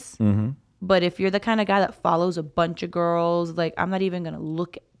business. But if you're the kind of guy that follows a bunch of girls, like I'm not even going to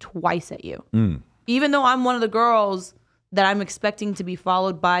look twice at you. Even though I'm one of the girls that I'm expecting to be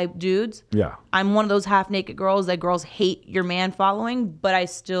followed by dudes. Yeah. I'm one of those half naked girls that girls hate your man following, but I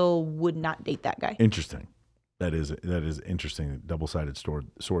still would not date that guy. Interesting. That is interesting. Double-sided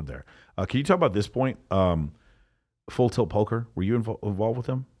sword there. Can you talk about this point? Full Tilt Poker. Were you involved with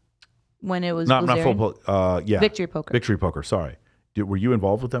him? When it was not Full Poker. Yeah. Victory Poker. Victory Poker. Sorry. Were you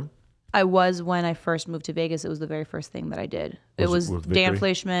involved with them? I was when I first moved to Vegas. It was the very first thing that I did. It was Dan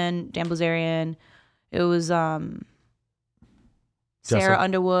Fleischman, Dan Bilzerian. It was Sarah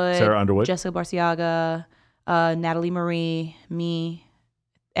Underwood, Jessica Barciaga, Natalie Marie, me,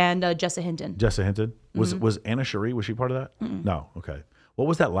 and Jessa Hinton. Jessa Hinton? Was Anna Cherie, was she part of that? No. Okay. What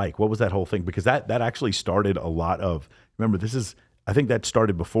was that like? What was that whole thing? Because that actually started a lot of, remember, I think that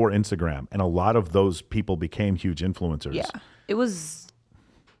started before Instagram, and a lot of those people became huge influencers. Yeah. It was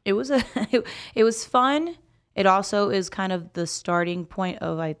fun. It also is kind of the starting point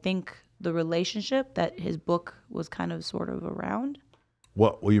of, I think, the relationship that his book was kind of sort of around.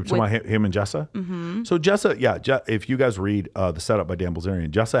 What? Well, you're talking about him and Jessa? Mm-hmm. So Jessa, yeah, if you guys read The Setup by Dan Bilzerian,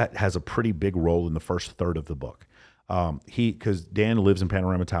 Jessa has a pretty big role in the first third of the book. Because Dan lives in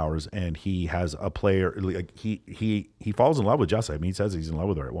Panorama Towers, and he has a player. Like he falls in love with Jessa. I mean, he says he's in love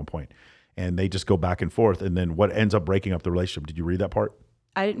with her at one point, and they just go back and forth. And then what ends up breaking up the relationship? Did you read that part?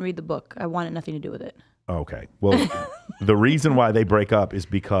 I didn't read the book. I wanted nothing to do with it. Okay. Well, the reason why they break up is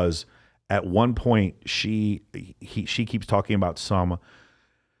because at one point she keeps talking about some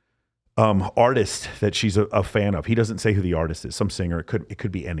artist that she's a fan of. He doesn't say who the artist is. Some singer. It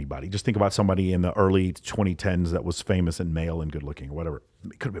could be anybody. Just think about somebody in the early 2010s that was famous and male and good looking or whatever.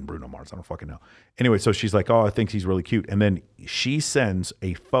 It could have been Bruno Mars. I don't fucking know. Anyway, so she's like, oh, I think he's really cute. And then she sends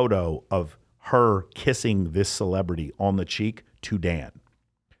a photo of her kissing this celebrity on the cheek to Dan.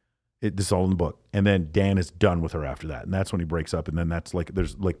 This is all in the book. And then Dan is done with her after that. And that's when he breaks up. And then that's like,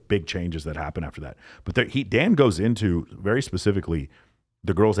 there's like big changes that happen after that. But Dan goes into very specifically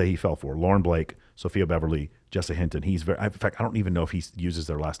the girls that he fell for: Lauren Blake, Sophia Beverly, Jessa Hinton. In fact, I don't even know if he uses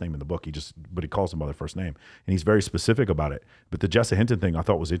their last name in the book. But he calls them by their first name. And he's very specific about it. But the Jessa Hinton thing I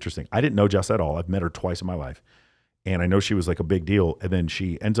thought was interesting. I didn't know Jessa at all. I've met her twice in my life. And I know she was like a big deal. And then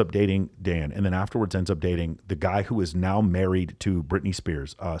she ends up dating Dan. And then afterwards ends up dating the guy who is now married to Britney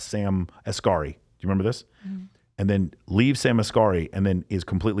Spears, Sam Asghari. Do you remember this? Mm-hmm. And then leaves Sam Asghari and then is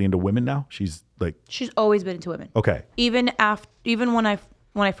completely into women now. She's always been into women. Okay. Even when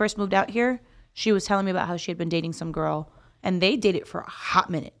I first moved out here, she was telling me about how she had been dating some girl, and they dated for a hot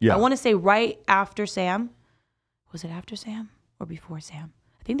minute. Yeah. I want to say right after Sam. Was it after Sam or before Sam?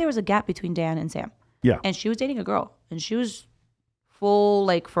 I think there was a gap between Dan and Sam. Yeah. And she was dating a girl, and she was full,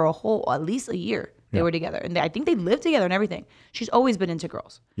 like, for at least a year they were together. And I think they lived together and everything. She's always been into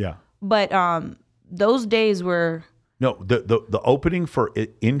girls. Yeah. But those days were... No, the opening for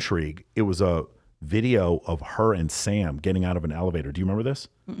Intrigue, it was a video of her and Sam getting out of an elevator. Do you remember this?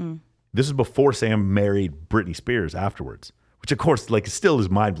 Mm-mm. This is before Sam married Britney Spears afterwards. Which, of course, like, still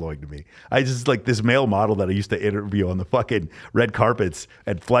is mind-blowing to me. I just, like, this male model that I used to interview on the fucking red carpets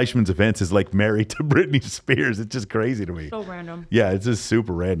at Fleischman's events is, like, married to Britney Spears. It's just crazy to me. So random. Yeah, it's just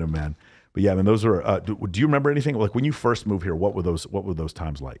super random, man. But, yeah, I mean, those are, do you remember anything? Like, when you first moved here, what were those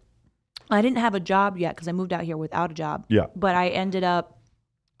times like? I didn't have a job yet because I moved out here without a job. Yeah. But I ended up,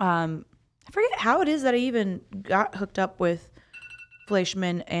 I forget how it is that I even got hooked up with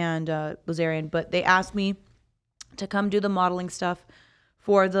Fleischman and Bilzerian, but they asked me to come do the modeling stuff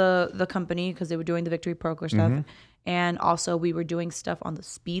for the company because they were doing the Victory Proker stuff. Mm-hmm. And also we were doing stuff on the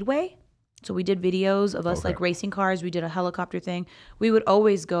Speedway. So we did videos of us like racing cars. We did a helicopter thing. We would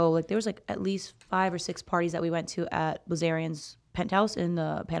always go, like, there was like at least 5 or 6 parties that we went to at Bilzerian's penthouse in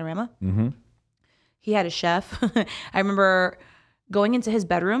the Panorama. Mm-hmm. He had a chef. I remember going into his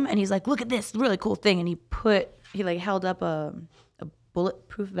bedroom and he's like, look at this really cool thing. And he like held up a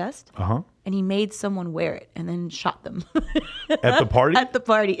bulletproof vest, and he made someone wear it and then shot them. At the party? At the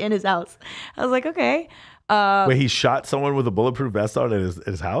party in his house. I was like, okay. Wait, he shot someone with a bulletproof vest on at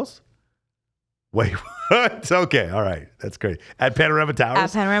his house? Wait, what? Okay, all right. That's great. At Panorama Towers?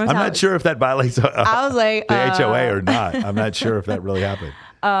 At Panorama Towers. I'm not sure if that violates I was like, the HOA or not. I'm not sure if that really happened.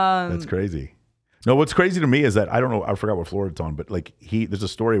 That's crazy. No, what's crazy to me is that, I don't know, I forgot what floor it's on, but like there's a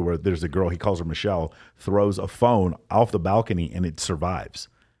story where there's a girl, he calls her Michelle, throws a phone off the balcony and it survives.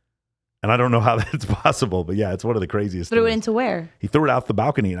 And I don't know how that's possible, but yeah, it's one of the craziest Threw stories. it into where? He threw it out the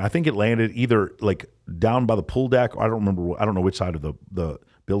balcony, and I think it landed either like down by the pool deck, or I don't know which side of the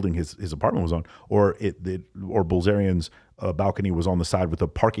building his apartment was on, or Bilzerian's balcony was on the side with the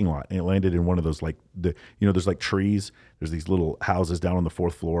parking lot, and it landed in one of those, like, there's like trees, there's these little houses down on the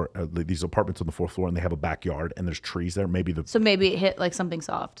 4th floor, these apartments on the 4th floor, and they have a backyard, and there's trees there. So maybe it hit like something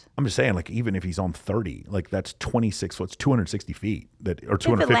soft. I'm just saying, like, even if he's on 30, like, that's 26 foot, 260 feet, or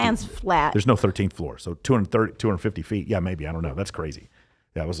 250. If it lands flat, there's no 13th floor, so 250 feet. Yeah, maybe, I don't know. That's crazy.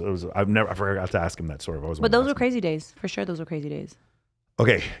 Yeah, I forgot to ask him that story. But those were crazy days for sure. Those were crazy days.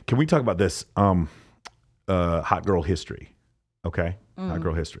 Okay, can we talk about this? Hot girl history, okay? Hot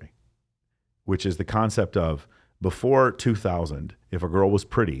girl history, which is the concept of, before 2000, if a girl was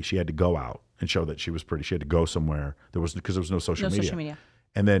pretty, she had to go out and show that she was pretty. She had to go somewhere. Because there was no social media.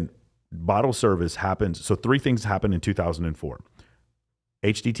 And then bottle service happened. So 3 things happened in 2004.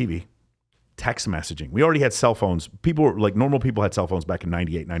 HDTV, text messaging. We already had cell phones. Normal people had cell phones back in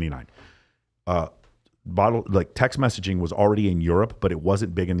 98, 99. Text messaging was already in Europe, but it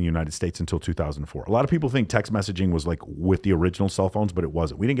wasn't big in the United States until 2004. A lot of people think text messaging was like with the original cell phones, but it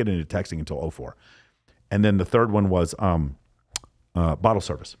wasn't. We didn't get into texting until 2004. And then the third one was bottle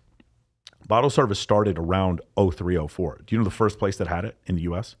service. Bottle service started around 2003, 2004. Do you know the first place that had it in the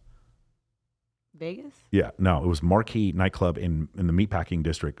U.S.? Vegas? Yeah, no, it was Marquee nightclub in the Meatpacking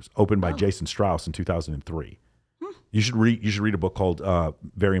District. It was opened by Jason Strauss in 2003. You should read a book called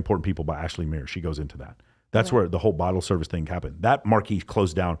Very Important People by Ashley Mears. She goes into that. That's where the whole bottle service thing happened. That Marquee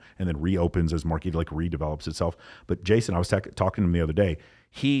closed down and then reopens as Marquee like redevelops itself. But Jason, I was talking to him the other day.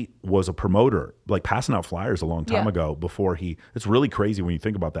 He was a promoter, like passing out flyers a long time ago before it's really crazy when you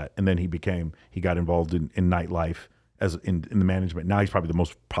think about that. And then he got involved in nightlife as in the management. Now he's probably the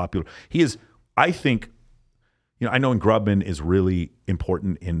most popular. He is, I think, I know Grubman is really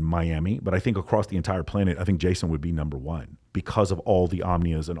important in Miami, but I think across the entire planet, I think Jason would be number one because of all the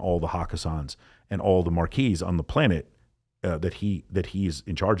Omnias and all the Hakasans and all the marquees on the planet that he's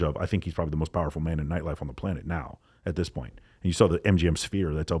in charge of. I think he's probably the most powerful man in nightlife on the planet now at this point. And you saw the MGM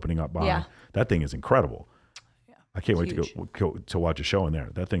Sphere that's opening up behind. Yeah. That thing is incredible. Yeah. I can't wait to go to watch a show in there.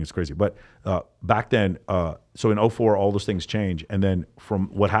 That thing is crazy. But back then, so in 04, all those things change. And then from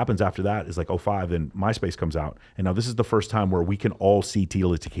what happens after that is like 05, then MySpace comes out. And now this is the first time where we can all see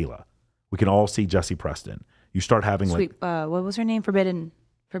Tila Tequila. We can all see Jessie Preston. You start having what was her name? Forbidden.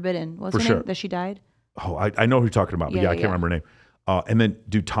 What was her name that she died? Oh, I know who you're talking about, but I can't remember her name. And then,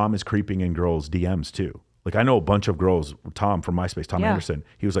 dude, Tom is creeping in girls' DMs too. Like I know a bunch of girls, Tom from MySpace, Tom Anderson,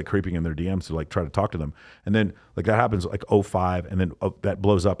 he was like creeping in their DMs to like try to talk to them. And then like that happens like 05 and then that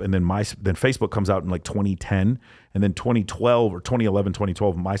blows up. And then then Facebook comes out in like 2010 and then 2012 or 2011,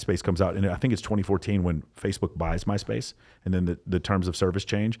 2012, MySpace comes out. And I think it's 2014 when Facebook buys MySpace and then the terms of service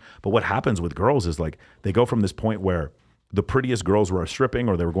change. But what happens with girls is like they go from this point where the prettiest girls were stripping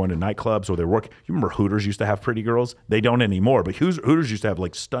or they were going to nightclubs or they were working. You remember Hooters used to have pretty girls? They don't anymore, but Hooters used to have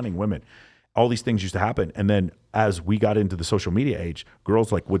like stunning women. All these things used to happen. And then as we got into the social media age,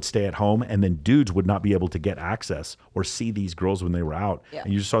 girls like would stay at home and then dudes would not be able to get access or see these girls when they were out. Yeah.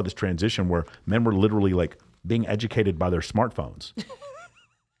 And you just saw this transition where men were literally like being educated by their smartphones.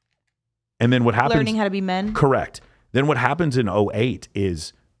 And then what happens? Learning how to be men. Correct. Then what happens in 08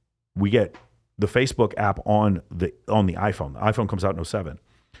 is we get the Facebook app on the iPhone. The iPhone comes out in 07.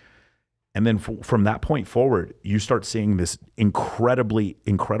 And then from that point forward, you start seeing this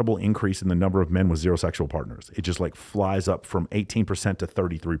incredible increase in the number of men with zero sexual partners. It just like flies up from 18% to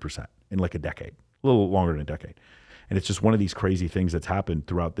 33% in like a decade, a little longer than a decade. And it's just one of these crazy things that's happened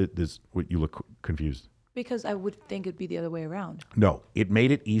throughout this. You look confused. Because I would think it'd be the other way around. No, it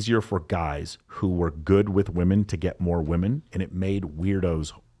made it easier for guys who were good with women to get more women. And it made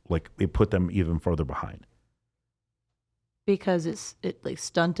weirdos, like it put them even further behind. Because it like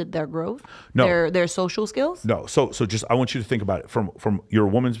stunted their growth, no, their social skills. No, so just I want you to think about it from you're a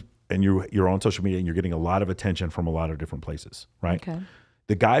woman's and you're on social media and you're getting a lot of attention from a lot of different places, right? Okay.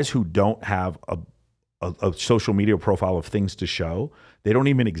 The guys who don't have a social media profile of things to show, they don't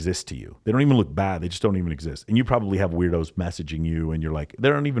even exist to you. They don't even look bad. They just don't even exist. And you probably have weirdos messaging you, and you're like, they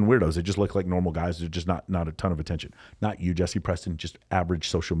aren't even weirdos. They just look like normal guys. They're just not a ton of attention. Not you, Jessie Preston, just average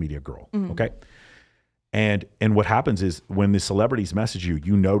social media girl. Mm-hmm. Okay. And what happens is when the celebrities message you,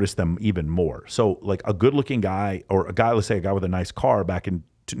 you notice them even more. So like a good looking guy or a guy, let's say a guy with a nice car back in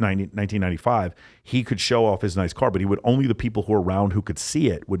 1995, he could show off his nice car, but only the people who are around who could see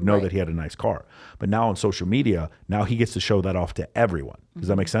it would know that he had a nice car. But now on social media, now he gets to show that off to everyone. Does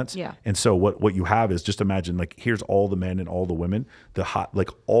that make sense? Yeah. And so what you have is just imagine like, here's all the men and all the women,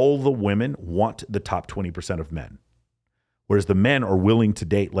 all the women want the top 20% of men. Whereas the men are willing to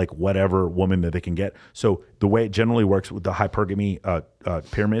date like whatever woman that they can get. So the way it generally works with the hypergamy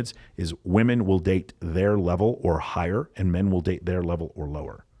pyramids is women will date their level or higher and men will date their level or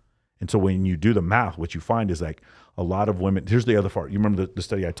lower. And so when you do the math, what you find is like a lot of women, here's the other part. You remember the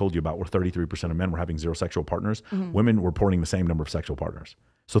study I told you about where 33% of men were having zero sexual partners? Mm-hmm. Women were reporting the same number of sexual partners.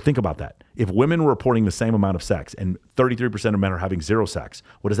 So think about that. If women were reporting the same amount of sex and 33% of men are having zero sex,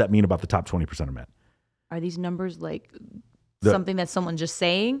 what does that mean about the top 20% of men? Are these numbers like... something that someone's just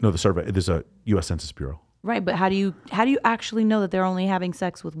saying? No, the survey. There's a U.S. Census Bureau. Right, but how do you actually know that they're only having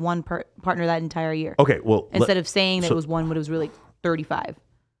sex with one partner that entire year? Okay, well... Instead of saying that it was one, but it was really 35.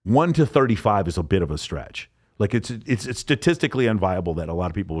 1 to 35 is a bit of a stretch. Like it's statistically unviable that a lot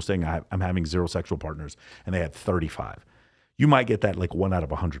of people were saying I'm having zero sexual partners and they had 35. You might get that like 1 out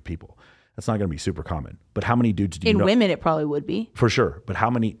of 100 people. That's not going to be super common. But how many dudes do you know? In women, it probably would be. For sure. But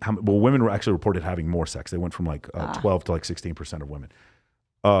well, women were actually reported having more sex. They went from like 12 to like 16% of women.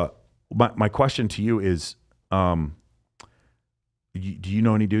 My question to you is, do you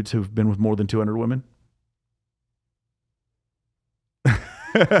know any dudes who've been with more than 200 women?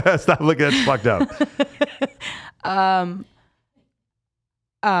 Stop looking, that's fucked up.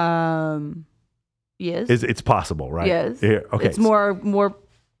 Yes. It's possible, right? Yes. Yeah, okay. It's more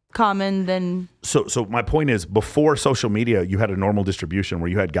common than. So my point is, before social media, you had a normal distribution where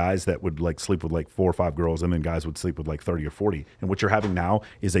you had guys that would like sleep with like 4 or 5 girls, and then guys would sleep with like 30 or 40. And what you're having now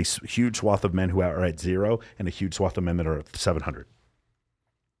is a huge swath of men who are at 0 and a huge swath of men that are at 700.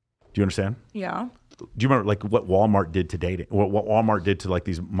 Do you understand? Yeah. Do you remember like what Walmart did to dating? What Walmart did to like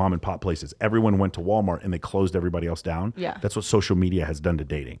these mom and pop places? Everyone went to Walmart and they closed everybody else down. Yeah. That's what social media has done to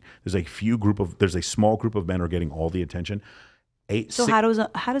dating. There's a small group of men who are getting all the attention. How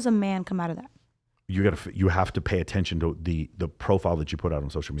does a man come out of that? You have to pay attention to the profile that you put out on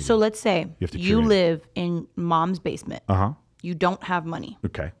social media. So let's say you live in mom's basement. You don't have money.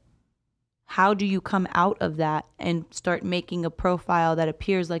 Okay. How do you come out of that and start making a profile that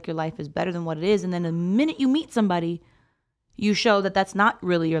appears like your life is better than what it is? And then the minute you meet somebody, you show that that's not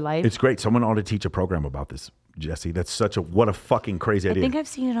really your life. It's great. Someone ought to teach a program about this, Jesse. That's what a fucking crazy idea. I think I've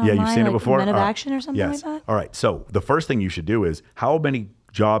seen it online. Yeah, you've seen it before? Men of Action or something like that? All right. So the first thing you should do is, how many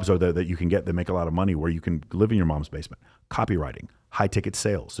jobs are there that you can get that make a lot of money where you can live in your mom's basement? Copywriting, high ticket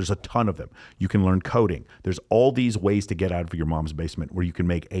sales. There's a ton of them. You can learn coding. There's all these ways to get out of your mom's basement where you can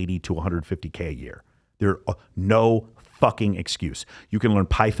make 80 to 150K a year. There are no fucking excuse. You can learn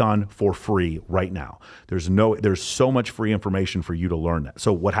Python for free right now. There's so much free information for you to learn that.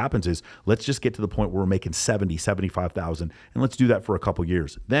 So what happens is, let's just get to the point where we're making 70, 75,000, and let's do that for a couple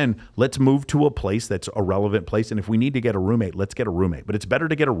years. Then let's move to a place that's a relevant place. And if we need to get a roommate, let's get a roommate. But it's better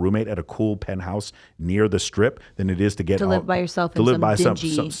to get a roommate at a cool penthouse near the Strip than it is to live by yourself in some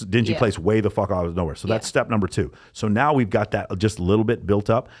dingy yeah. place way the fuck out of nowhere. So that's step number 2. So now we've got that just a little bit built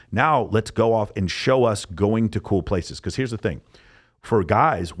up. Now let's go off and show us going to cool places. Because here's the thing. For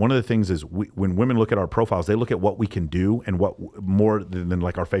guys, one of the things is when women look at our profiles, they look at what we can do and what more than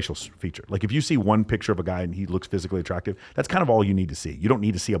like our facial feature. Like if you see one picture of a guy and he looks physically attractive, that's kind of all you need to see. You don't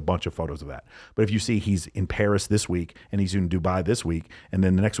need to see a bunch of photos of that. But if you see he's in Paris this week and he's in Dubai this week, and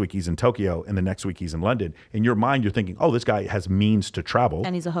then the next week he's in Tokyo and the next week he's in London, in your mind you're thinking, oh, this guy has means to travel.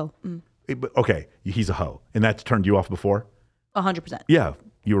 And he's a hoe. Okay, he's a hoe. And that's turned you off before? 100%. Yeah.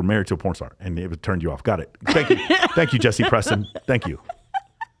 You were married to a porn star and it turned you off. Got it. Thank you. Thank you, Jesse Preston. Thank you.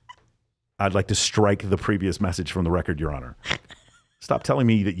 I'd like to strike the previous message from the record, Your Honor. Stop telling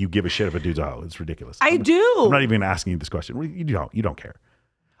me that you give a shit if a dude's a hoe. It's ridiculous. I do. I'm not even asking you this question. You don't care.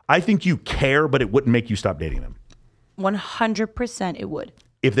 I think you care, but it wouldn't make you stop dating them. 100% it would.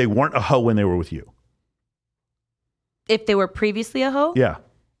 If they weren't a hoe when they were with you. If they were previously a hoe? Yeah.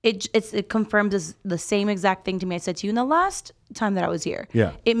 It confirms the same exact thing to me I said to you in the last time that I was here.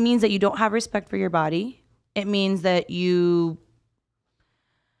 Yeah. It means that you don't have respect for your body. It means that you...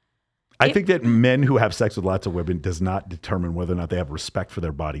 I think that men who have sex with lots of women does not determine whether or not they have respect for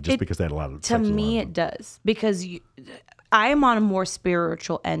their body just because they had a lot of sex with a lot of me, it does. Because I'm on a more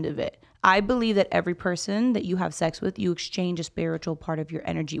spiritual end of it. I believe that every person that you have sex with, you exchange a spiritual part of your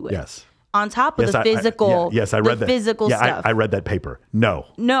energy with. Yes. On top of the physical, I read that. Physical stuff. I read that paper. No,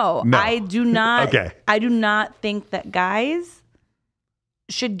 I do not. Okay. I do not think that guys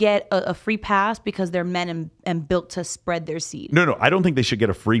should get a free pass because they're men and built to spread their seed. No, I don't think they should get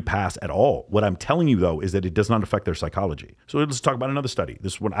a free pass at all. What I'm telling you, though, is that it does not affect their psychology. So let's talk about another study.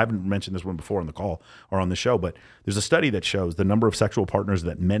 This one, I haven't mentioned this one before on the call or on the show, but there's a study that shows the number of sexual partners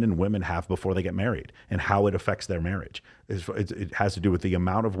that men and women have before they get married and how it affects their marriage. It has to do with the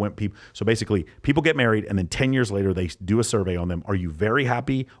amount of women people. So basically, people get married and then 10 years later, they do a survey on them. Are you very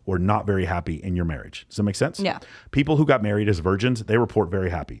happy or not very happy in your marriage? Does that make sense? Yeah. People who got married as virgins, they report very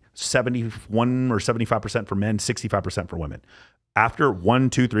happy. 71 or 75% for men, 65% for women. After 1,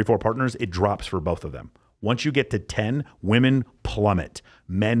 2, 3, 4 partners, it drops for both of them. Once you get to 10, women plummet.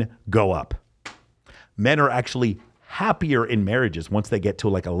 Men go up. Men are actually happier in marriages once they get to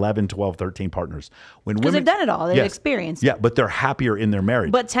like 11, 12, 13 partners. Because they've done it all. They've experienced it. Yeah, but they're happier in their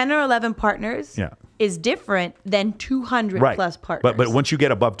marriage. But 10 or 11 partners is different than 200 plus partners. But once you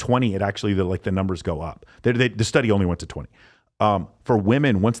get above 20, it actually, the numbers go up. The study only went to 20. For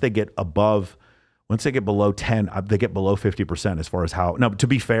women, once they get below 10, they get below 50% as far as how. Now, to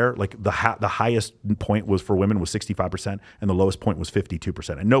be fair, like the highest point was for women was 65%, and the lowest point was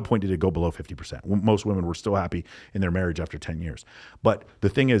 52%. At no point did it go below 50%. Most women were still happy in their marriage after 10 years. But the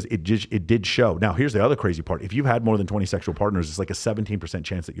thing is, it did show. Now, here's the other crazy part. If you've had more than 20 sexual partners, it's like a 17%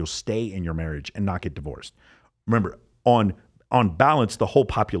 chance that you'll stay in your marriage and not get divorced. Remember, on balance, the whole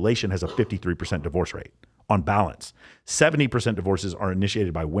population has a 53% divorce rate. On balance, 70% divorces are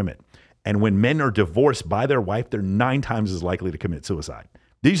initiated by women. And when men are divorced by their wife, they're 9 times as likely to commit suicide.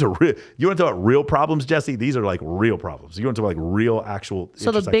 These are real. You want to talk about real problems, Jesse? These are like real problems. You want to talk about like real, actual.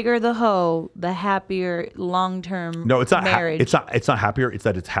 So the bigger the hoe, the happier long-term. No, it's not marriage. It's not happier. It's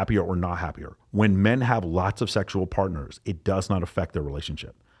that it's happier or not happier. When men have lots of sexual partners, it does not affect their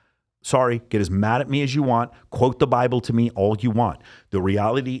relationship. Sorry, get as mad at me as you want. Quote the Bible to me all you want. The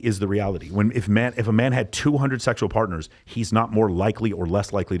reality is the reality. If a man had 200 sexual partners, he's not more likely or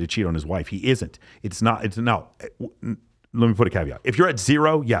less likely to cheat on his wife. He isn't. No. Let me put a caveat. If you're at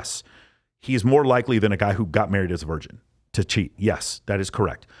 0, yes, he is more likely than a guy who got married as a virgin to cheat. Yes, that is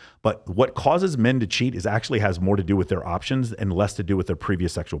correct. But what causes men to cheat actually has more to do with their options and less to do with their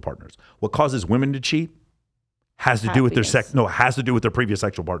previous sexual partners. What causes women to cheat has to do with their it has to do with their previous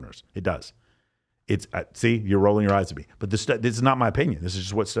sexual partners. It does. It's see, you're rolling your eyes at me. But this is not my opinion. This is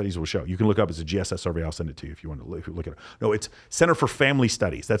just what studies will show. You can look up, it's a GSS survey. I'll send it to you if you want to look at it. No, it's Center for Family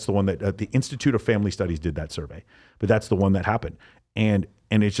Studies. That's the one that the Institute of Family Studies did that survey. But that's the one that happened. And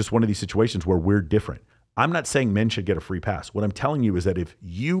it's just one of these situations where we're different. I'm not saying men should get a free pass. What I'm telling you is that if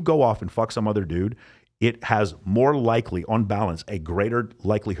you go off and fuck some other dude, it has more likely, on balance, a greater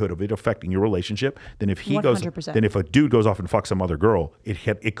likelihood of it affecting your relationship than if he 100%. than if a dude goes off and fucks some other girl.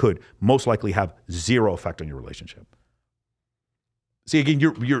 It could most likely have 0 effect on your relationship. See, again,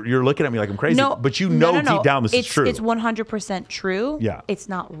 you're looking at me like I'm crazy, but deep down this is true. It's 100% true. Yeah, it's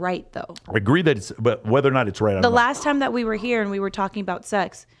not right though. I agree that but whether or not it's right. The last time that we were here and we were talking about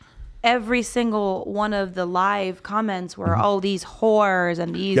sex, every single one of the live comments were all these whores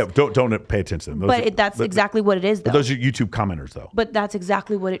and these. Yeah, don't pay attention to them. That's exactly what it is, though. Those are YouTube commenters, though. But that's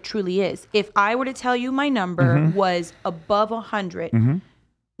exactly what it truly is. If I were to tell you my number was above 100,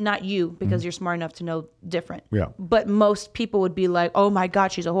 not you, because you're smart enough to know different. Yeah. But most people would be like, oh my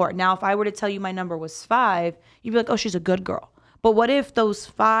God, she's a whore. Now, if I were to tell you my number was 5, you'd be like, oh, she's a good girl. But what if those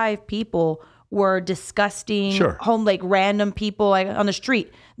 5 people were disgusting, random people like on the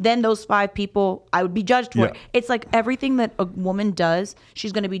street? Then those 5 people, I would be judged for it. It's like everything that a woman does,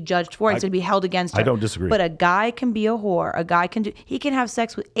 she's going to be judged for. It's going to be held against her. I don't disagree. But a guy can be a whore. A guy he can have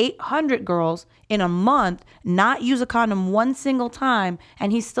sex with 800 girls in a month, not use a condom one single time,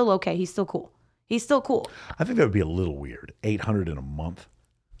 and he's still okay. He's still cool. He's still cool. I think that would be a little weird. 800 in a month.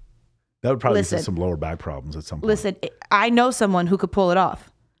 That would probably lead to some lower back problems at some point. Listen, I know someone who could pull it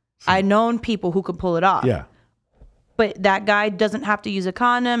off. I've known people who could pull it off. Yeah. But that guy doesn't have to use a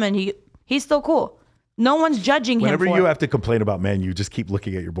condom, and he's still cool. No one's judging him. Whenever you have to complain about men, you just keep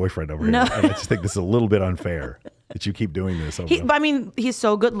looking at your boyfriend over here. And I just think this is a little bit unfair that you keep doing this. He's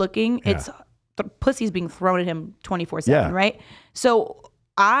so good looking. Yeah. The pussy's being thrown at him 24/7, right? So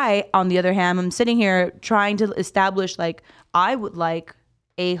I, on the other hand, I'm sitting here trying to establish I would like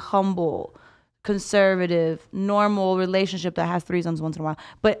a humble, conservative, normal relationship that has threesomes once in a while.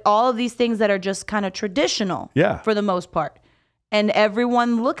 But all of these things that are just kind of traditional for the most part. And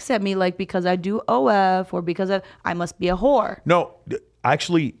everyone looks at me like because I do OF or because I must be a whore. No,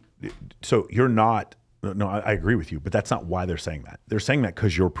 actually, so you're not. No, I agree with you, but that's not why they're saying that. They're saying that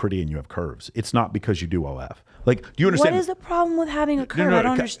because you're pretty and you have curves. It's not because you do OF. Do you understand? What is the problem with having a curve? I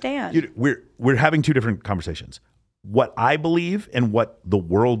don't understand. We're having 2 different conversations. What I believe and what the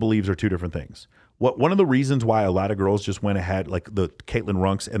world believes are 2 different things. One of the reasons why a lot of girls just went ahead, like the Caitlin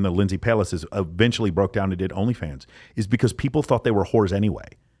Runks and the Lindsay Palaces eventually broke down and did OnlyFans, is because people thought they were whores anyway.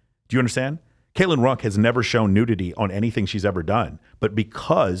 Do you understand? Caitlin Runk has never shown nudity on anything she's ever done, but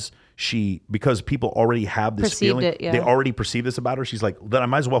because people already have this feeling, they already perceive this about her, she's like, then I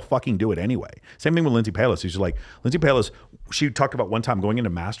might as well fucking do it anyway. Same thing with Lindsay Palis. She's like, Lindsay Palis, she talked about one time going into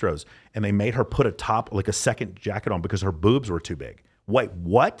Mastro's and they made her put a second jacket on because her boobs were too big. Wait,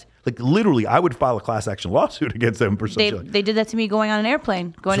 what? Literally, I would file a class action lawsuit against them for something. They did that to me going on an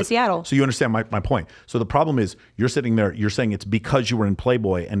airplane, going to Seattle. So you understand my point. So the problem is you're sitting there, you're saying it's because you were in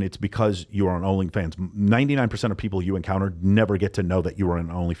Playboy and it's because you were on OnlyFans. 99% of people you encounter never get to know that you were on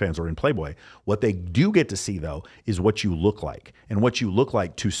OnlyFans or in Playboy. What they do get to see, though, is what you look like. And what you look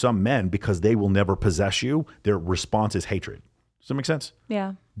like to some men, because they will never possess you, their response is hatred. Does that make sense?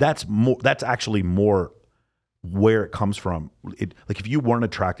 Yeah. That's actually more where it comes from. If you weren't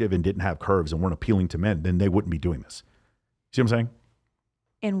attractive and didn't have curves and weren't appealing to men, then they wouldn't be doing this. See what I'm saying?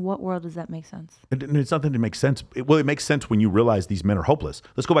 In what world does that make sense? It's nothing that makes sense. It makes sense when you realize these men are hopeless.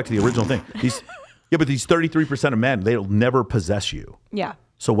 Let's go back to the original thing. These 33% of men, they'll never possess you. Yeah.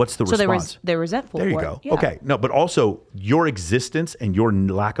 So what's the response? They're resentful. There you go. Yeah. Okay. No, but also your existence and your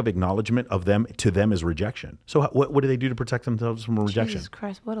lack of acknowledgement of them to them is rejection. So what do they do to protect themselves from rejection? Jesus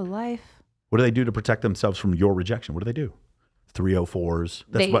Christ, what a life. What do they do to protect themselves from your rejection? What do they do? 304s.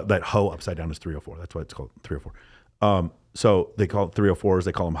 That's what that hoe upside down is 304. That's why it's called 304. So they call it 304s.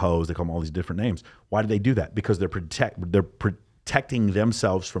 They call them hoes. They call them all these different names. Why do they do that? Because they're protecting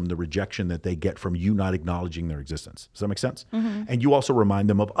themselves from the rejection that they get from you not acknowledging their existence. Does that make sense? And you also remind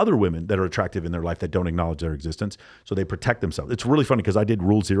them of other women that are attractive in their life that don't acknowledge their existence, so they protect themselves. It's really funny because I did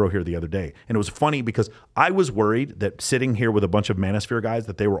Rule 0 here the other day, and it was funny because I was worried that sitting here with a bunch of manosphere guys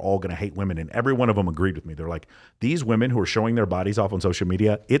that they were all going to hate women, and every one of them agreed with me. They're like, these women who are showing their bodies off on social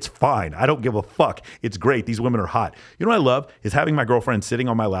media, it's fine. I don't give a fuck. It's great. These women are hot. You know what I love is having my girlfriend sitting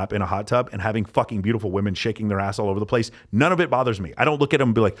on my lap in a hot tub and having fucking beautiful women shaking their ass all over the place. None of it bothers me. I don't look at them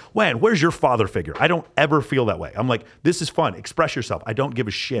and be like, "Man, where's your father figure?" I don't ever feel that way. I'm like, this is fun. Express yourself. I don't give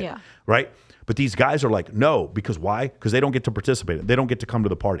a shit. Right? But these guys are like, no, because why? Because they don't get to participate. They don't get to come to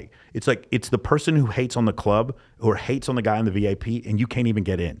the party. It's like, it's the person who hates on the club or hates on the guy in the VIP and you can't even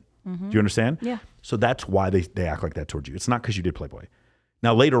get in. Do you understand? Yeah. So that's why they act like that towards you. It's not because you did Playboy.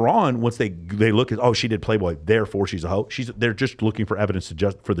 Now, later on, once they look at, oh, she did Playboy, therefore she's a hoe. They're just looking for evidence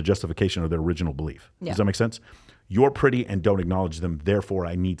for the justification of their original belief. Does that make sense? You're pretty and don't acknowledge them. Therefore,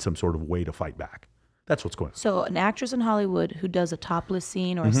 I need some sort of way to fight back. That's what's going on. So an actress in Hollywood who does a topless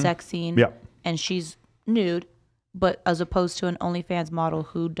scene or a sex scene, and she's nude, but as opposed to an OnlyFans model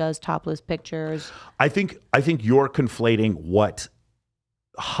who does topless pictures. I think you're conflating what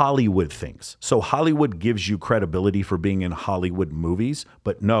Hollywood thinks. So Hollywood gives you credibility for being in Hollywood movies,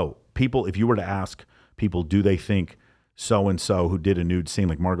 but no, people, if you were to ask people, do they think so-and-so who did a nude scene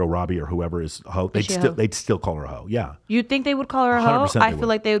like Margot Robbie or whoever is a hoe, they'd still call her a hoe. Yeah. You'd think they would call her a hoe? I feel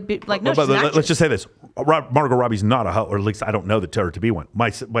like they would be like, no, she's an actress. Let's just say this. Margot Robbie's not a hoe, or at least I don't know her to be one.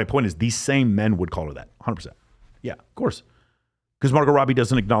 My point is these same men would call her that. 100%. Yeah, of course. Because Margot Robbie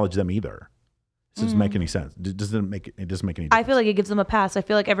doesn't acknowledge them either. This doesn't make any sense. It doesn't make any difference. I feel like it gives them a pass. I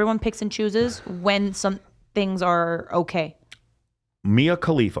feel like everyone picks and chooses when some things are okay. Mia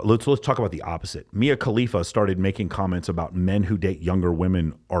Khalifa, let's talk about the opposite. Mia Khalifa started making comments about men who date younger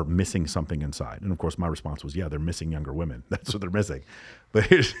women are missing something inside. And of course, my response was, yeah, they're missing younger women. That's what they're missing. But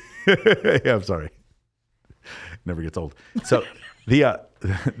here's, yeah, I'm sorry. Never gets old. So the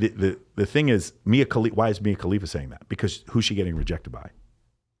thing is, Mia Khalifa, why is Mia Khalifa saying that? Because who's she getting rejected by?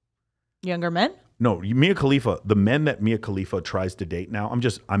 Younger men? No, Mia Khalifa, the men that Mia Khalifa tries to date now, I'm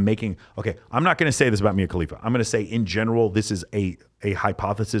not going to say this about Mia Khalifa. I'm going to say in general, this is a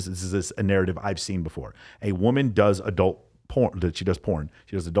hypothesis. This is a narrative I've seen before. A woman does adult porn, she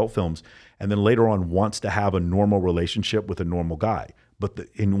does adult films, and then later on wants to have a normal relationship with a normal guy.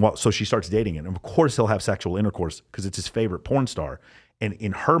 So she starts dating him. And of course he'll have sexual intercourse because it's his favorite porn star. And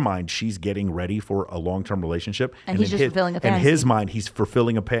in her mind, she's getting ready for a long-term relationship. And he's just fulfilling a fantasy. In his mind, he's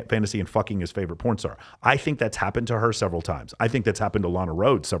fulfilling a fantasy and fucking his favorite porn star. I think that's happened to her several times. I think that's happened to Lana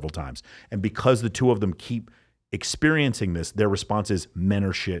Rhoades several times. And because the two of them keep experiencing this, their response is, men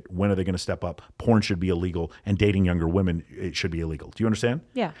are shit. When are they going to step up? Porn should be illegal. And dating younger women, it should be illegal. Do you understand?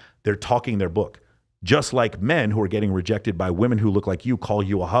 Yeah. They're talking their book. Just like men who are getting rejected by women who look like you call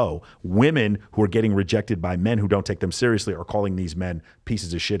you a hoe, women who are getting rejected by men who don't take them seriously are calling these men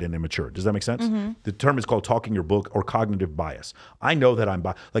pieces of shit and immature. Does that make sense? The term is called talking your book or cognitive bias. I know that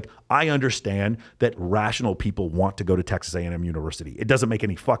I understand that rational people want to go to Texas A&M University. It doesn't make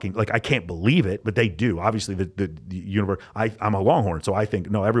any fucking, I can't believe it, but they do. Obviously, the university, I'm a Longhorn, so I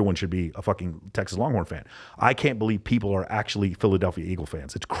think, no, everyone should be a fucking Texas Longhorn fan. I can't believe people are actually Philadelphia Eagle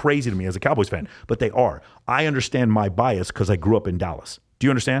fans. It's crazy to me as a Cowboys fan, but they are. I understand my bias because I grew up in Dallas. Do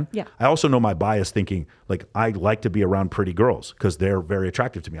you understand? Yeah. I also know my bias thinking, I like to be around pretty girls because they're very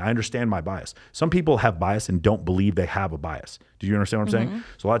attractive to me. I understand my bias. Some people have bias and don't believe they have a bias. Do you understand what I'm saying?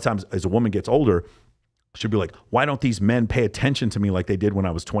 So a lot of times as a woman gets older, she'll be like, why don't these men pay attention to me like they did when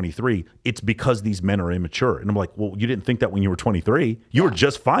I was 23? It's because these men are immature. And I'm like, well, you didn't think that when you were 23. You were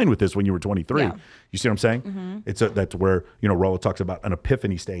just fine with this when you were 23. Yeah. You see what I'm saying? That's where, Rollo talks about an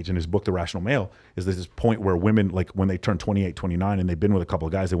epiphany stage in his book, The Rational Male, is this point where women, when they turn 28, 29, and they've been with a couple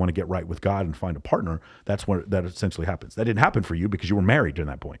of guys, they want to get right with God and find a partner. That's when that essentially happens. That didn't happen for you because you were married during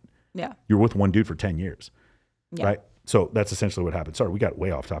that point. Yeah. You were with one dude for 10 years. Yeah. Right? So that's essentially what happened. Sorry, we got way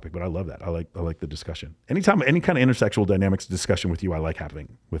off topic, but I love that. I like the discussion. Anytime, any kind of intersexual dynamics discussion with you, I like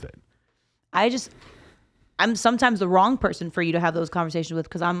having with it. I'm sometimes the wrong person for you to have those conversations with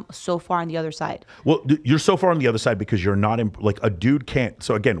because I'm so far on the other side. Well, you're so far on the other side because you're not a dude can't.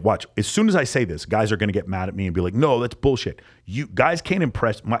 So again, watch. As soon as I say this, guys are going to get mad at me and be like, "No, that's bullshit." Guys can't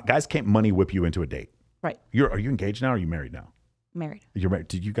guys can't money whip you into a date. Right. Are you engaged now? Or are you married now? Married. You're married.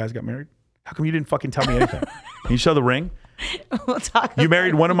 Did you guys get married? How come you didn't fucking tell me anything? Can you show the ring? We'll talk. You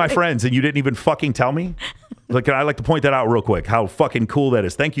married one of my friends and you didn't even fucking tell me? I like to point that out real quick. How fucking cool that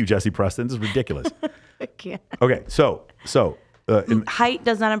is. Thank you, Jesse Preston. This is ridiculous. I can't. Okay, so height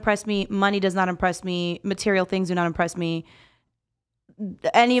does not impress me. Money does not impress me. Material things do not impress me.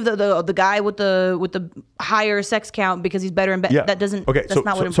 any of the guy with the higher sex count because he's better in bed. Yeah. That doesn't. Okay. That's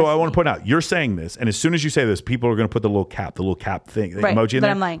not what. So I want to point out, you're saying this, and as soon as you say this, people are going to put the little cap thing, the emoji in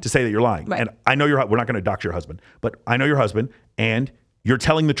there I'm lying. to say that you're lying. Right. And I know we're not going to dox your husband, but I know your husband, and you're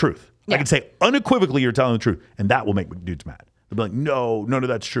telling the truth. I can say unequivocally you're telling the truth, and that will make dudes mad. They'll be like, no,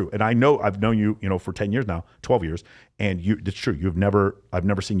 that's true. And I know I've known you, for 10 years now, 12 years, and it's true. I've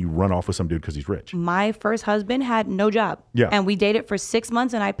never seen you run off with some dude because he's rich. My first husband had no job. Yeah. And we dated for 6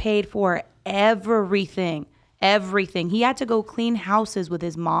 months, and I paid for everything. He had to go clean houses with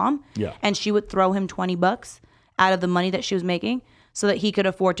his mom. Yeah. And she would throw him $20 out of the money that she was making so that he could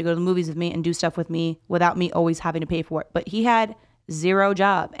afford to go to the movies with me and do stuff with me without me always having to pay for it. But he had zero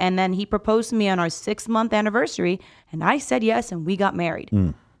job. And then he proposed to me on our 6-month anniversary, and I said yes, and we got married.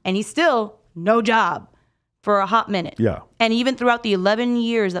 And he's still no job for a hot minute. Yeah. And even throughout the 11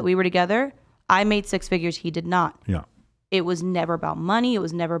 years that we were together, I made 6 figures. He did not. Yeah. It was never about money. It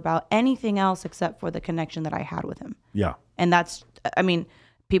was never about anything else except for the connection that I had with him. Yeah. And that's, I mean,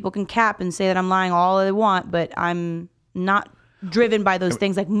 people can cap and say that I'm lying all they want, but I'm not driven by those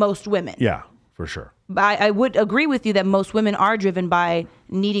things like most women. Yeah, for sure. I would agree with you that most women are driven by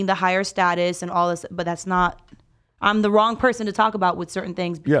needing the higher status and all this, but that's not, I'm the wrong person to talk about with certain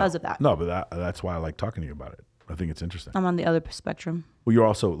things because of that. No, but that's why I like talking to you about it. I think it's interesting. I'm on the other spectrum. Well, you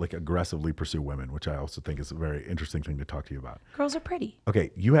also like aggressively pursue women, which I also think is a very interesting thing to talk to you about. Girls are pretty.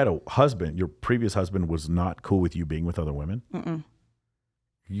 Okay, you had a husband. Your previous husband was not cool with you being with other women? Mm-mm.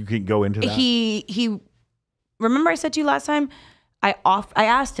 You can go into that? He remember I said to you last time, I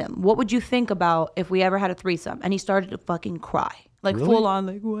asked him, what would you think about if we ever had a threesome? And he started to fucking cry. Like Really? full on,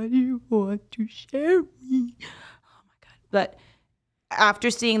 like, why do you want to share me? Oh my God. But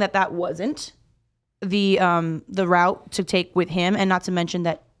after seeing that wasn't the route to take with him, and not to mention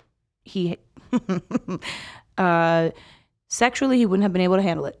that he sexually he wouldn't have been able to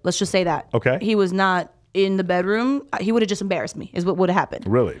handle it. Let's just say that. Okay. He was not in the bedroom. He would have just embarrassed me is what would have happened.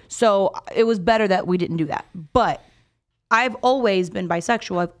 Really? So it was better that we didn't do that. But I've always been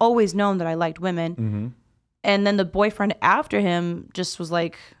bisexual. I've always known that I liked women. Mm-hmm. And then the boyfriend after him just was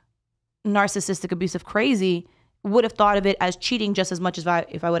like narcissistic, abusive, crazy. Would have thought of it as cheating just as much as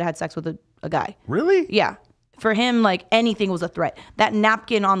if I would have had sex with a guy. Really? Yeah. For him, like anything was a threat. That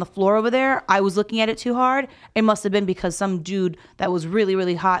napkin on the floor over there, I was looking at it too hard. It must have been because some dude that was really,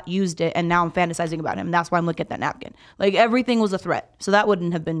 really hot used it, and now I'm fantasizing about him. That's why I'm looking at that napkin. Like everything was a threat. So that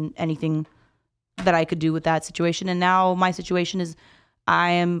wouldn't have been anything that I could do with that situation. And now my situation is I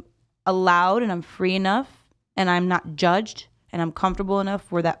am allowed and I'm free enough and I'm not judged and I'm comfortable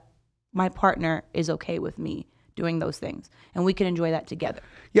enough where that my partner is okay with me doing those things, and we can enjoy that together.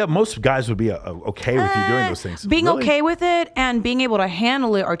 Yeah, most guys would be okay with you doing those things. Being Really? okay with it and being able to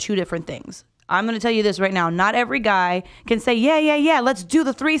handle it are two different things. I'm going to tell you this right now. Not every guy can say, yeah, let's do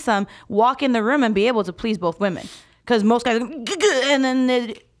the threesome, walk in the room and be able to please both women. Because most guys, and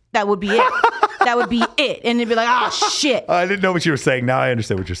then that would be it. That would be it. And they'd be like, oh, shit. I didn't know what you were saying. Now I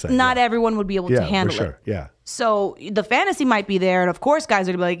understand what you're saying. Not everyone would be able to handle for sure. it. Yeah. So the fantasy might be there. And of course, guys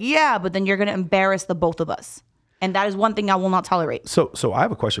are going to be like, yeah, but then you're going to embarrass the both of us. And that is one thing I will not tolerate. So I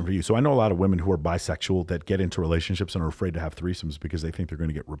have a question for you. So I know a lot of women who are bisexual that get into relationships and are afraid to have threesomes because they think they're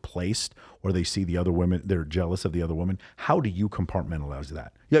going to get replaced, or they see the other women, they're jealous of the other woman. How do you compartmentalize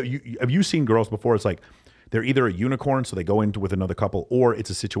that? Yeah, have you seen girls before? It's like they're either a unicorn, so they go into with another couple, or it's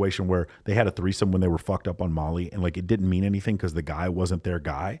a situation where they had a threesome when they were fucked up on Molly, and like it didn't mean anything because the guy wasn't their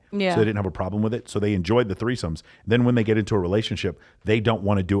guy. Yeah. So they didn't have a problem with it. So they enjoyed the threesomes. Then when they get into a relationship, they don't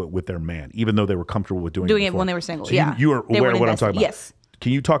want to do it with their man, even though they were comfortable with doing it it when they were single. So yeah. you are They aware weren't of what I'm invested. talking about? Yes.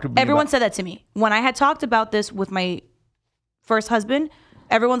 Can you talk to me Everyone about- said that to me. When I had talked about this with my first husband,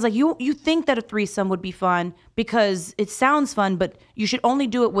 everyone's like, you think that a threesome would be fun because it sounds fun, but you should only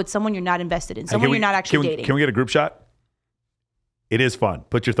do it with someone you're not invested in, someone you're not actually dating. Can we get a group shot? It is fun.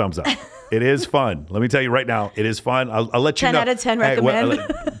 Put your thumbs up. It is fun. Let me tell you right now, it is fun. I'll let you 10 know. out of 10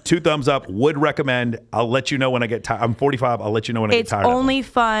 recommend. 2 thumbs up. Would recommend. I'll let you know when I get tired. I'm 45. I'll let you know when I get tired. It's only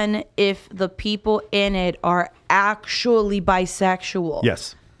fun if the people in it are actually bisexual.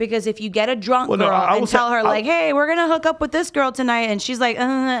 Yes. Because if you get a drunk Well, no, girl I will and say- tell her like, hey, we're going to hook up with this girl tonight. And she's like,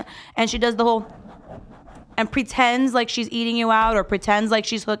 and she does the whole, and pretends like she's eating you out or pretends like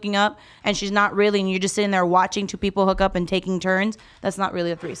she's hooking up and she's not really. And you're just sitting there watching 2 people hook up and taking turns. That's not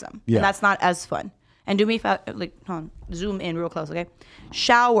really a threesome. Yeah. And that's not as fun. And do me, like, hold on, zoom in real close, okay?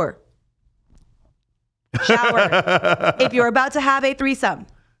 Shower. If you're about to have a threesome,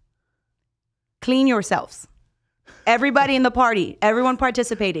 clean yourselves. Everybody in the party, everyone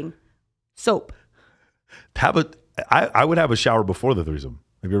participating, soap. I would have a shower before the threesome.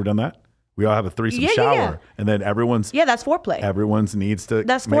 Have you ever done that? We all have a threesome Yeah, yeah, shower, yeah. and then everyone's that's foreplay. Everyone's needs to.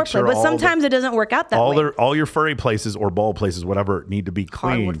 That's make foreplay. sure But all sometimes it doesn't work out that way. all your furry places or ball places, whatever, need to be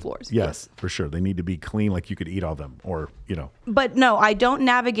clean. Hardwood floors. Yes, for sure. They need to be clean, like you could eat all them, or But no, I don't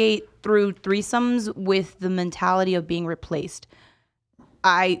navigate through threesomes with the mentality of being replaced.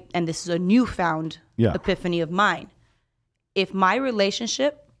 And this is a newfound epiphany of mine. If my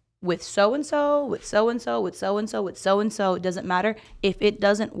relationship with so-and-so, with so-and-so, with so-and-so, with so-and-so, it doesn't matter. If it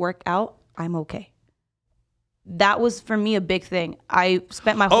doesn't work out, I'm okay. That was for me a big thing. I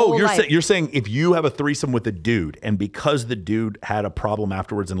spent my whole life. You're saying if you have a threesome with a dude, and because the dude had a problem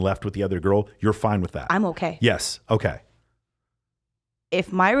afterwards and left with the other girl, you're fine with that. I'm okay. Yes. Okay.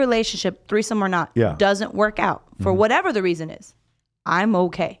 If my relationship, threesome or not, doesn't work out for whatever the reason is, I'm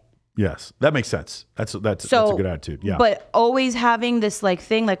okay. Yes, that makes sense. That's a good attitude. Yeah. But always having this like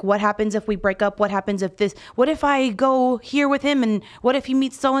thing, like what happens if we break up? What happens if this? What if I go here with him? And what if he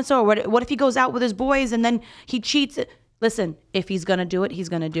meets so and so? Or what if he goes out with his boys and then he cheats? Listen, if he's gonna do it, he's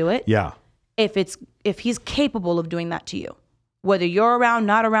gonna do it. Yeah. If he's capable of doing that to you, whether you're around,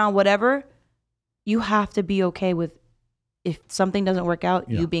 not around, whatever, you have to be okay with if something doesn't work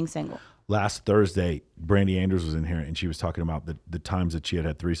out, you being single. Last Thursday, Brandy Anders was in here, and she was talking about the times that she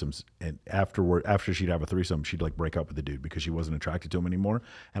had threesomes, and after she'd have a threesome, she'd like break up with the dude because she wasn't attracted to him anymore.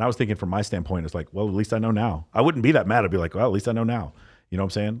 And I was thinking, from my standpoint, it's like, well, at least I know now. I wouldn't be that mad. I'd be like, well, at least I know now. You know what I'm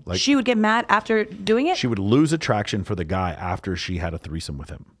saying? Like, she would get mad after doing it. She would lose attraction for the guy after she had a threesome with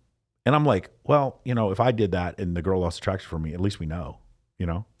him. And I'm like, well, if I did that and the girl lost attraction for me, at least we know.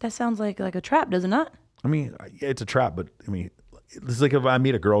 That sounds like a trap, does it not? I mean, it's a trap, but I mean, it's like if I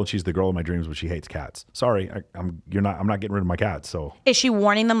meet a girl and she's the girl of my dreams, but she hates cats. Sorry, I'm not getting rid of my cats. So is she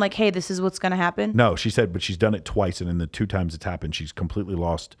warning them like, hey, this is what's gonna happen? No, she said, but she's done it twice, and in the 2 times it's happened, she's completely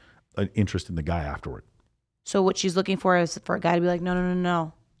lost an interest in the guy afterward. So what she's looking for is for a guy to be like,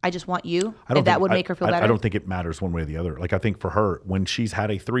 no, I just want you. And that would make her feel better. I don't think it matters one way or the other. Like, I think for her, when she's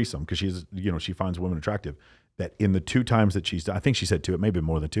had a threesome, because she finds women attractive, that in the 2 times that she's done, I think she said 2, it may be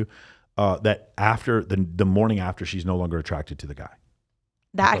more than 2. That after the morning after, she's no longer attracted to the guy.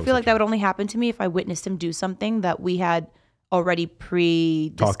 That I feel like that would only happen to me if I witnessed him do something that we had already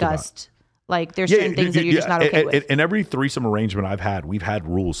pre-discussed. Like there's certain things that you're just not okay with. In every threesome arrangement I've had, we've had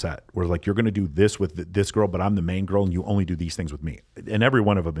rules set where like, you're going to do this with this girl, but I'm the main girl and you only do these things with me. And every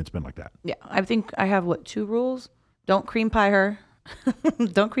one of them, it's been like that. Yeah. I think I have 2 rules? Don't cream pie her.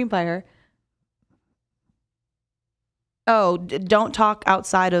 Don't cream pie her. Oh, don't talk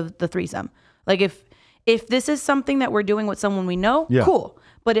outside of the threesome. Like if this is something that we're doing with someone we know, cool.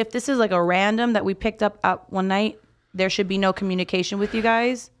 But if this is like a random that we picked up one night, there should be no communication with you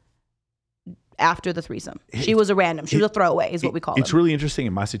guys after the threesome. She was a random. She was a throwaway is what we call it. It's really interesting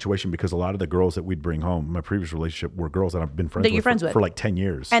in my situation because a lot of the girls that we'd bring home, my previous relationship, were girls that I've been friends with for like 10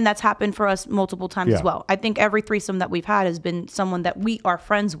 years. And that's happened for us multiple times as well. I think every threesome that we've had has been someone that we are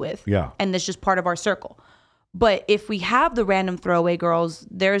friends with. Yeah. And that's just part of our circle. But if we have the random throwaway girls,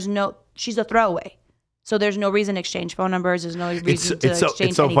 she's a throwaway. So there's no reason to exchange phone numbers. There's no reason to exchange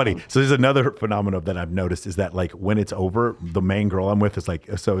It's so anything. funny. So there's another phenomenon that I've noticed is that like when it's over, the main girl I'm with is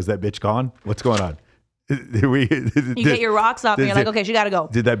like, so is that bitch gone? What's going on? You get your rocks off and you're like, okay, she got to go.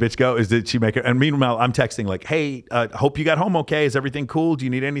 Did that bitch go? Did she make it? And meanwhile, I'm texting like, hey, hope you got home okay. Is everything cool? Do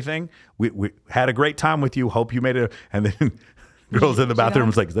you need anything? We had a great time with you. Hope you made it. And then girls in the bathroom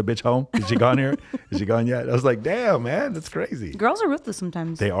was like, is that bitch home? Is she gone here? Is she gone yet? I was like, damn, man, that's crazy. Girls are ruthless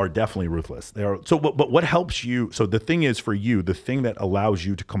sometimes. They are definitely ruthless. They are. So, but what helps you? So the thing is for you, the thing that allows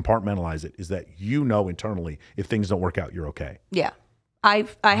you to compartmentalize it is that internally, if things don't work out, you're okay. Yeah. I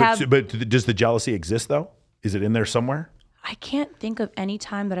have. But does the jealousy exist though? Is it in there somewhere? I can't think of any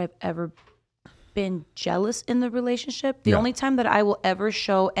time that I've ever been jealous in the relationship. The only time that I will ever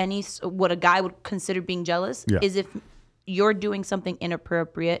show what a guy would consider being jealous is if you're doing something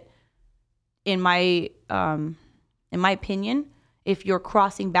inappropriate. In my opinion, if you're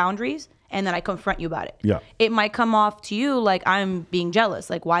crossing boundaries and then I confront you about it. Yeah. It might come off to you like I'm being jealous.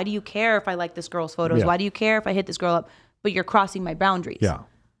 Like, why do you care if I like this girl's photos? Yeah. Why do you care if I hit this girl up? But you're crossing my boundaries. Yeah.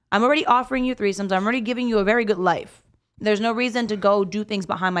 I'm already offering you threesomes. I'm already giving you a very good life. There's no reason to go do things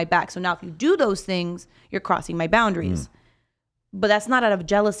behind my back. So now if you do those things, you're crossing my boundaries. But that's not out of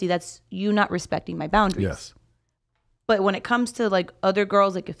jealousy. That's you not respecting my boundaries. Yes. But when it comes to like other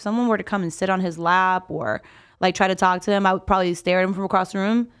girls, like if someone were to come and sit on his lap or like try to talk to him, I would probably stare at him from across the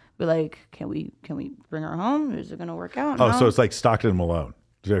room. Be like, can we bring her home? Is it going to work out? Oh, no? So it's like Stockton and Malone.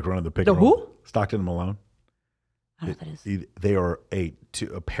 Is like one of the pick? The who? Scotton and Malone. I don't know what that is. They are a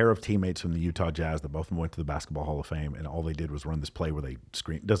pair of teammates from the Utah Jazz that both of them went to the Basketball Hall of Fame, and all they did was run this play where they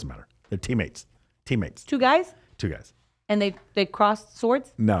screen. Doesn't matter. They're teammates. 2 guys? 2 guys. And they crossed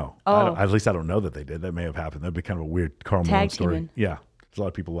swords? No. Oh. At least I don't know that they did. That may have happened. That'd be kind of a weird Karl Malone story. teaming. Yeah. There's a lot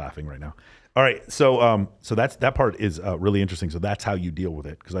of people laughing right now. All right. So that part is really interesting. So that's how you deal with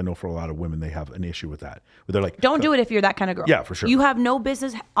it. Because I know for a lot of women, they have an issue with that. Where they're like, don't do it if you're that kind of girl. Yeah, for sure. You have no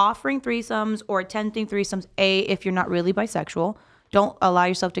business offering threesomes or attempting threesomes, if you're not really bisexual. Don't allow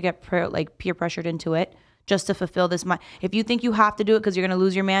yourself to get peer pressured into it just to fulfill this. If you think you have to do it because you're going to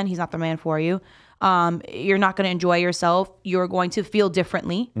lose your man, he's not the man for you. You're not going to enjoy yourself. You're going to feel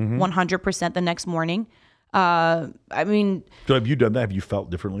differently 100% the next morning. I mean. So have you done that? Have you felt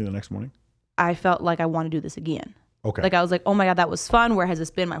differently the next morning? I felt like I want to do this again. Okay. Like I was like, oh my God, that was fun. Where has this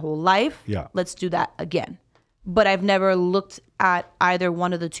been my whole life? Yeah. Let's do that again. But I've never looked at either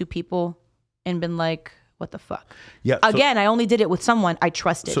one of the two people and been like, what the fuck? Yeah. Again, I only did it with someone I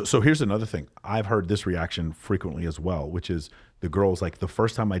trusted. So here's another thing. I've heard this reaction frequently as well, which is the girls, like the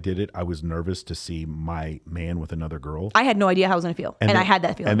first time I did it, I was nervous to see my man with another girl. I had no idea how I was going to feel. And I had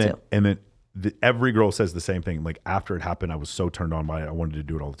that feeling too. And then every girl says the same thing. Like after it happened, I was so turned on by it. I wanted to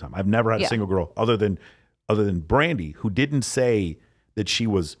do it all the time. I've never had a single girl other than Brandy who didn't say that she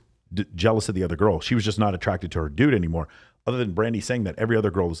was jealous of the other girl. She was just not attracted to her dude anymore. Other than Brandy saying that, every other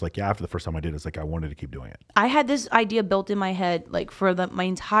girl was like, yeah, after the first time I did it, it's like I wanted to keep doing it. I had this idea built in my head like for my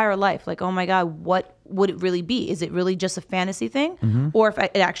entire life. Like, oh my God, what would it really be? Is it really just a fantasy thing? Or if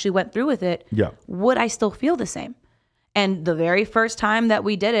it actually went through with it, would I still feel the same? And the very first time that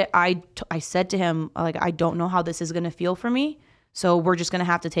we did it, I said to him, like, I don't know how this is going to feel for me. So we're just going to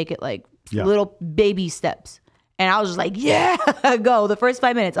have to take it like little baby steps. And I was just like, yeah, go. The first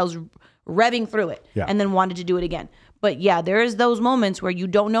 5 minutes, I was revving through it and then wanted to do it again. But yeah, there is those moments where you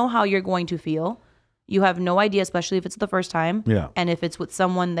don't know how you're going to feel. You have no idea, especially if it's the first time. Yeah. And if it's with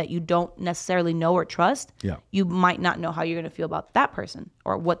someone that you don't necessarily know or trust, you might not know how you're going to feel about that person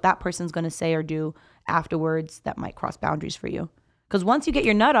or what that person's going to say or do afterwards that might cross boundaries for you. Because once you get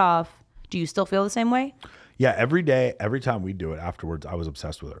your nut off, do you still feel the same way? Yeah, every day, every time we do it afterwards, I was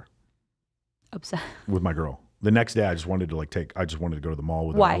obsessed with her. Obsessed? With my girl. The next day, I just wanted to go to the mall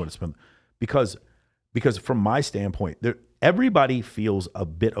with her. Why? Because from my standpoint, everybody feels a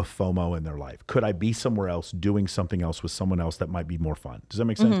bit of FOMO in their life. Could I be somewhere else doing something else with someone else that might be more fun? Does that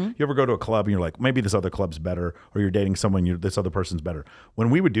make sense? You ever go to a club and you're like, maybe this other club's better, or you're dating someone, this other person's better. When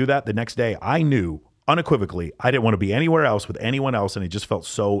we would do that, the next day, I knew unequivocally I didn't want to be anywhere else with anyone else, and it just felt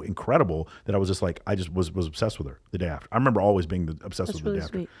so incredible that I was just like, I just was obsessed with her the day after. I remember always being obsessed with her the day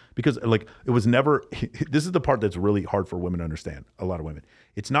after. Because like it was never, this is the part that's really hard for women to understand, a lot of women.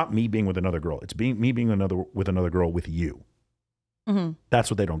 It's not me being with another girl. It's me being with another girl with you. That's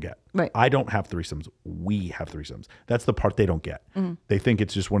what they don't get. Right. I don't have threesomes. We have threesomes. That's the part they don't get. They think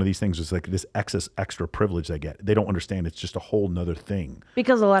it's just one of these things. It's like this extra privilege they get. They don't understand it's just a whole nother thing.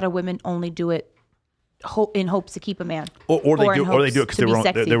 Because a lot of women only do it in hopes to keep a man, or they do it because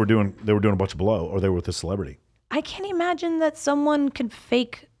they were doing a bunch of blow, or they were with a celebrity. I can't imagine that someone can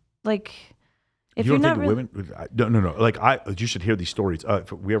fake like. If you you're don't think not really... No. Like you should hear these stories.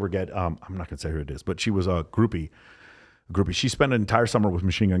 If we ever get, I'm not gonna say who it is, but she was a groupie. She spent an entire summer with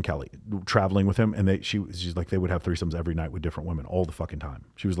Machine Gun Kelly, traveling with him, and she's like they would have threesomes every night with different women all the fucking time.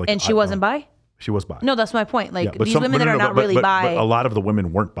 She was like, and she wasn't bi. She was bi. No, that's my point. Like these women that are not really bi. But a lot of the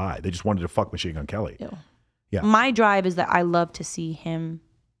women weren't bi. They just wanted to fuck Machine Gun Kelly. Ew. Yeah. My drive is that I love to see him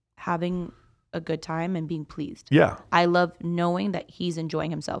having a good time and being pleased. Yeah. I love knowing that he's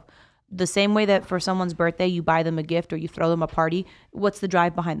enjoying himself. The same way that for someone's birthday, you buy them a gift or you throw them a party. What's the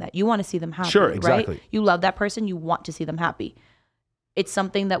drive behind that? You want to see them happy. Sure, exactly. Right? You love that person. You want to see them happy. It's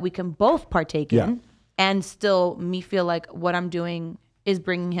something that we can both partake in, and still me feel like what I'm doing is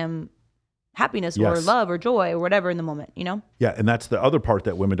bringing him happiness or love or joy or whatever in the moment, you know? Yeah, and that's the other part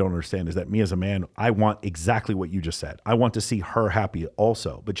that women don't understand is that me as a man, I want exactly what you just said. I want to see her happy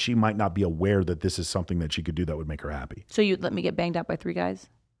also, but she might not be aware that this is something that she could do that would make her happy. So you'd let me get banged out by 3 guys?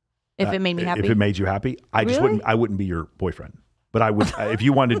 If it made me happy? If it made you happy, I wouldn't be your boyfriend. But I would, if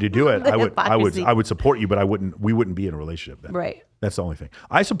you wanted to do it, I would support you, but we wouldn't be in a relationship then. Right. That's the only thing.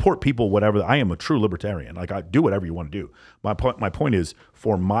 I support people, whatever. I am a true libertarian. Like I do whatever you want to do. My point is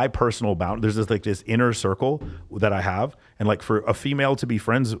for my personal bound. There's this inner circle that I have, and like for a female to be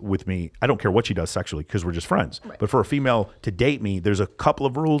friends with me, I don't care what she does sexually because we're just friends. Right. But for a female to date me, there's a couple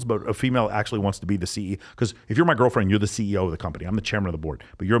of rules. But a female actually wants to be the CEO because if you're my girlfriend, you're the CEO of the company. I'm the chairman of the board,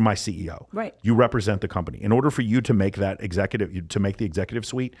 but you're my CEO. Right. You represent the company. In order for you to make the executive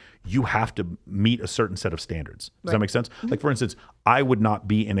suite, you have to meet a certain set of standards. Does that make sense? Mm-hmm. Like for instance, I would not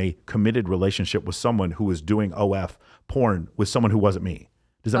be in a committed relationship with someone who was doing OF porn with someone who wasn't me.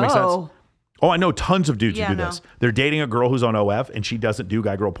 Does that make sense? Oh, I know tons of dudes Yeah, who do no. this. They're dating a girl who's on OF and she doesn't do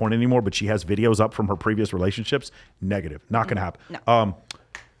guy girl porn anymore, but she has videos up from her previous relationships. Negative. Not going to happen.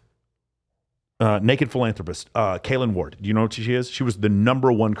 No. Naked philanthropist, Kaylin Ward. Do you know what she is? She was the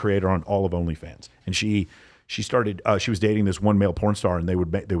 #1 creator on all of OnlyFans, and she started. She was dating this one male porn star, and they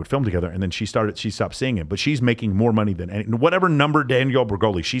would film together. And then she stopped seeing him, but she's making more money than whatever number Danielle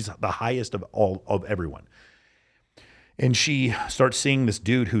Bregoli. She's the highest of everyone. And she starts seeing this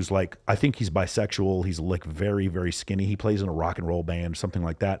dude who's like, I think he's bisexual. He's like very, very skinny. He plays in a rock and roll band, something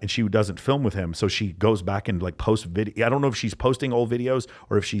like that. And she doesn't film with him. So she goes back and like posts video. I don't know if she's posting old videos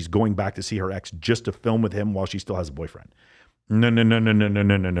or if she's going back to see her ex just to film with him while she still has a boyfriend.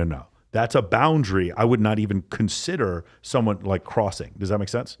 No. That's a boundary I would not even consider someone like crossing. Does that make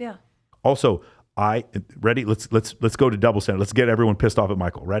sense? Yeah. Also, ready? Let's go to double standard. Let's get everyone pissed off at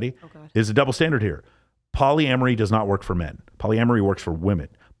Michael. Ready? Oh, God. There's a double standard here. Polyamory does not work for men. Polyamory works for women.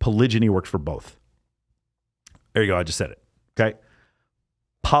 Polygyny works for both. There you go. I just said it. Okay.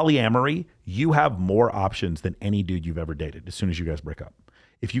 Polyamory, you have more options than any dude you've ever dated as soon as you guys break up.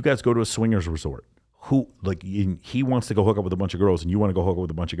 If you guys go to a swingers resort, he wants to go hook up with a bunch of girls and you want to go hook up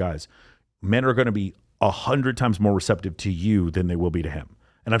with a bunch of guys, men are going to be 100 times more receptive to you than they will be to him.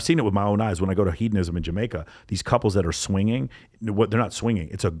 And I've seen it with my own eyes when I go to hedonism in Jamaica. These couples that are swinging, they're not swinging.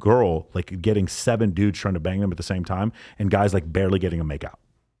 It's a girl like getting 7 dudes trying to bang them at the same time, and guys like barely getting a makeout.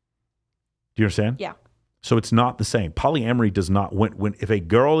 Do you understand? Yeah. So it's not the same. Polyamory does not when if a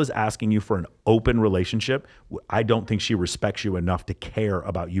girl is asking you for an open relationship, I don't think she respects you enough to care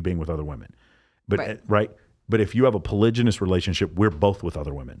about you being with other women. But right. But if you have a polygynous relationship, we're both with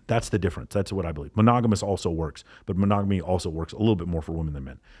other women. That's the difference. That's what I believe. Monogamous also works, but monogamy also works a little bit more for women than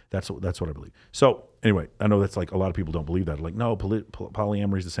men. That's what I believe. So anyway, I know that's like a lot of people don't believe that. Like, no,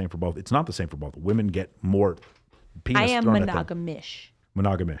 polyamory is the same for both. It's not the same for both. Women get more penis. I am thrown at them. monogamish.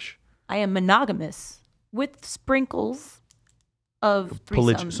 Monogamish. I am monogamous with sprinkles of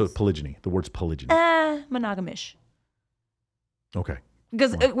threesomes. So polygyny. The word's polygyny. Monogamish. Okay.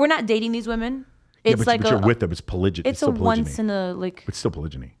 Because we're not dating these women. It's but you're with them. It's polygyny. It's a still polygyny. once in a like. It's still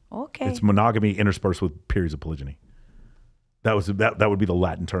polygyny. Okay. It's monogamy interspersed with periods of polygyny. That would be the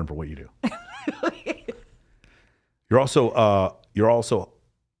Latin term for what you do. You're also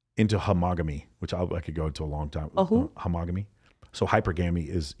into homogamy, which I could go into a long time. Homogamy. So hypergamy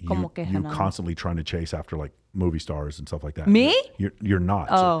is you constantly trying to chase after like movie stars and stuff like that. Me? You're not.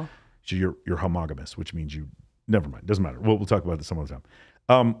 Oh. So you're homogamous, which means you. Never mind. Doesn't matter. We'll talk about this some other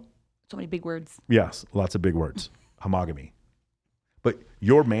time. So many big words. Yes, lots of big words. Homogamy. But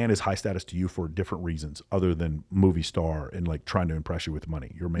your man is high status to you for different reasons other than movie star and like trying to impress you with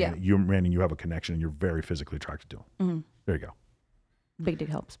money. You're man and you have a connection and you're very physically attracted to him. Mm-hmm. There you go. Big dick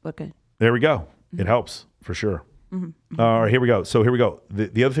helps, but good. There we go. Mm-hmm. It helps for sure. Mm-hmm. All right, here we go. So here we go.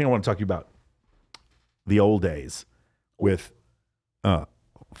 The other thing I want to talk to you about, the old days with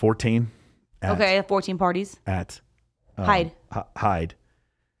 14. 14 parties. At Hyde. Hyde.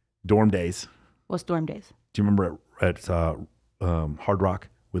 Dorm days. What's dorm days? Do you remember at Hard Rock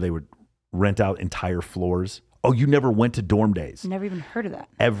where they would rent out entire floors? Oh, you never went to dorm days? Never even heard of that.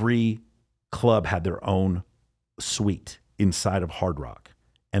 Every club had their own suite inside of Hard Rock.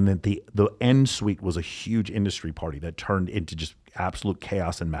 And then the end suite was a huge industry party that turned into just absolute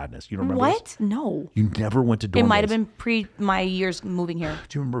chaos and madness. You don't remember this? No. You never went to dorm days? It might have been pre my years moving here.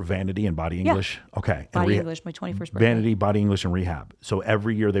 Do you remember Vanity and Body English? Yeah. Okay. Body English, my 21st birthday. Vanity, Body English, and Rehab. So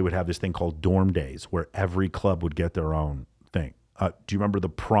every year they would have this thing called dorm days where every club would get their own thing. Do you remember the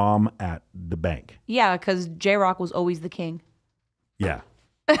prom at the bank? Yeah, because J-Rock was always the king. Yeah.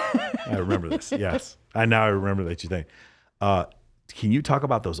 I remember this. Yes. I remember that you think. Can you talk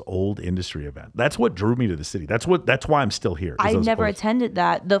about those old industry events? That's what drew me to the city. That's why I'm still here. I never attended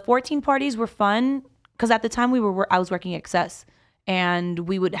that. The 14 parties were fun because at the time I was working at Excess, and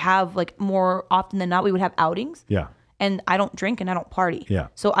we would have like more often than not we would have outings. Yeah. And I don't drink and I don't party. Yeah.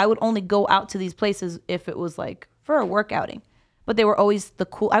 So I would only go out to these places if it was like for a work outing. But they were always the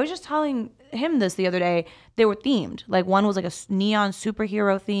cool. I was just telling him this the other day. They were themed. Like one was like a neon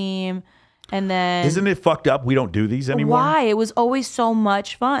superhero theme. And then isn't it fucked up we don't do these anymore? Why? It was always so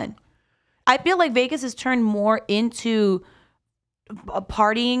much fun. I feel like Vegas has turned more into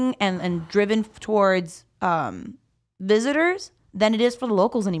partying and driven towards visitors than it is for the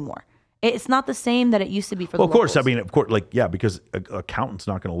locals anymore. It's not the same that it used to be for the locals. Of course. I mean, of course, like, yeah, because an accountant's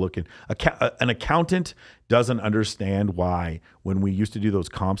not going to look in. An accountant doesn't understand why when we used to do those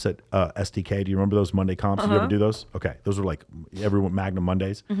comps at STK, do you remember those Monday comps? Did you ever do those? Okay. Those were like everyone Magnum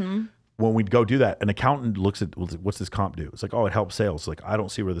Mondays. Mm-hmm. When we'd go do that, an accountant looks at, what's this comp do? It's like, oh, it helps sales. Like, I don't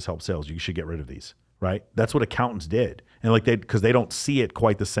see where this helps sales. You should get rid of these, right? That's what accountants did. And like because they don't see it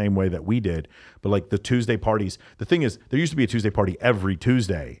quite the same way that we did. But like the Tuesday parties, the thing is, there used to be a Tuesday party every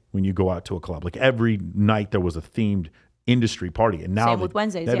Tuesday when you go out to a club. Like every night there was a themed industry party. And now Same with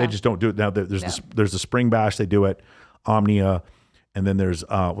Wednesdays, they just don't do it. Now there's the Spring Bash, they do it, Omnia. And then there's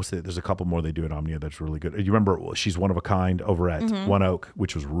there's a couple more they do at Omnia that's really good. You remember She's One of a Kind over at One Oak,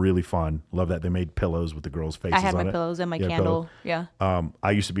 which was really fun. Love that. They made pillows with the girls' faces on it. I had my pillows and my candle. Yeah.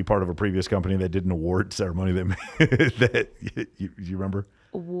 I used to be part of a previous company that did an award ceremony that made you remember?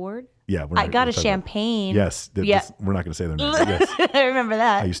 Award? Yeah. I got a champagne. Yes. We're not going to say their name. Yes. I remember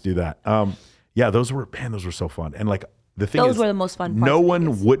that. I used to do that. Those were so fun. And like the thing those were the most fun parts. No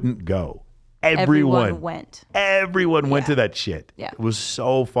one wouldn't go. Everyone went. Everyone went to that shit. Yeah. It was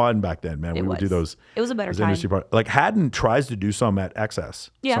so fun back then, man. We would do those. It was a better time. Like Haddon tries to do some at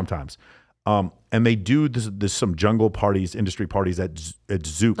XS sometimes. And they do there's some jungle parties, industry parties at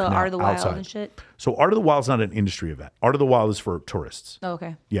Zook now Art of the Wild outside. and shit. So Art of the Wild is not an industry event. Art of the Wild is for tourists. Oh,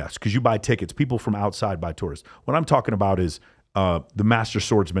 okay. Yes, because you buy tickets. People from outside buy tourists. What I'm talking about is the Master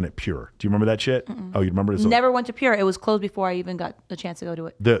Swordsman at Pure. Do you remember that shit? Oh, you remember this? Never went to Pure. It was closed before I even got the chance to go to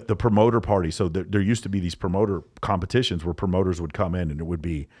it. The promoter party. So there used to be these promoter competitions where promoters would come in, and it'd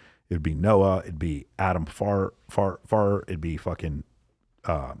be Noah, it'd be Adam Farr, it'd be fucking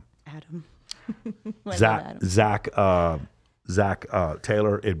Adam. Zach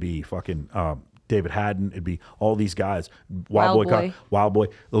Taylor, it'd be fucking David Haddon, it'd be all these guys, Wild Boy.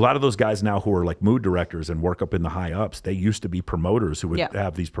 A lot of those guys now who are like mood directors and work up in the high ups, they used to be promoters who would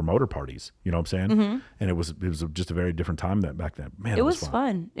have these promoter parties. You know what I'm saying? And it was just a very different time back then. Man, it was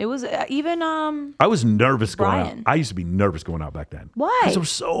fun. It was even I was nervous going out. I used to be nervous going out back then. Why? Because there were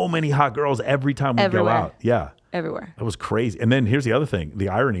so many hot girls every time we go out. Yeah. Everywhere. It was crazy. And then here's the other thing. The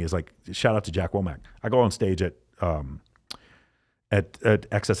irony is like, shout out to Jack Womack. I go on stage at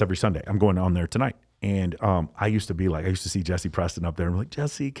XS every Sunday. I'm going on there tonight. And I used to see Jesse Preston up there. I'm like,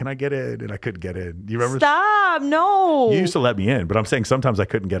 Jesse, can I get in? And I couldn't get in. You remember? Stop. No. You used to let me in, but I'm saying sometimes I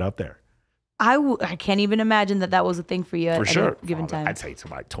couldn't get up there. I can't even imagine that was a thing for you at a given time. I'd say it's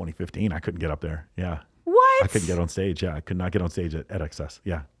like 2015. I couldn't get up there. Yeah. What? I couldn't get on stage. Yeah. I could not get on stage at XS.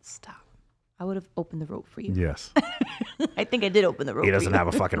 Yeah. Stop. I would have opened the rope for you. Yes. I think I did open the rope. He doesn't have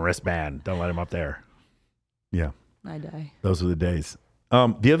a fucking wristband. Don't let him up there. Yeah. I die. Those were the days.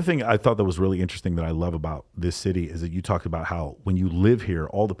 The other thing I thought that was really interesting that I love about this city is that you talked about how when you live here,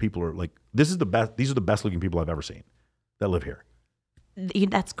 all the people are like, these are the best looking people I've ever seen that live here.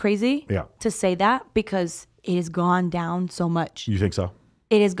 That's crazy to say that because it has gone down so much. You think so?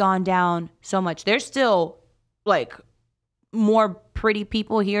 It has gone down so much. There's still like more pretty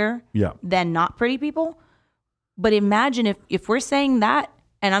people here than not pretty people. But imagine if we're saying that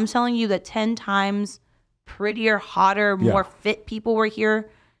and I'm telling you that 10 times prettier, hotter, more fit people were here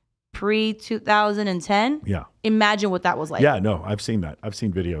pre-2010. Yeah. Imagine what that was like. Yeah, no, I've seen that. I've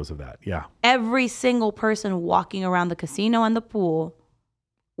seen videos of that. Yeah. Every single person walking around the casino and the pool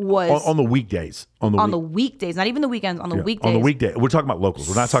was on the weekdays. On the weekdays, not even the weekends, on the weekdays. On the weekday. We're talking about locals.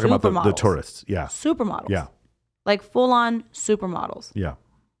 We're not talking about the tourists. Yeah. Supermodels. Yeah. Like full-on supermodels. Yeah.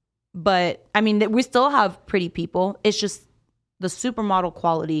 But, I mean, we still have pretty people. It's just the supermodel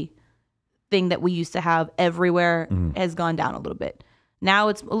quality thing that we used to have everywhere has gone down a little bit. Now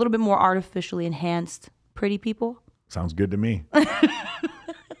it's a little bit more artificially enhanced pretty people. Sounds good to me.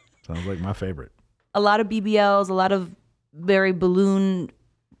 Sounds like my favorite. A lot of BBLs, a lot of very balloon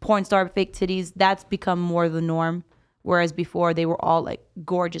porn star fake titties. That's become more the norm. Whereas before they were all like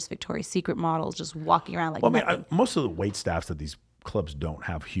gorgeous Victoria's Secret models just walking around like nothing. Most of the wait staffs at these clubs don't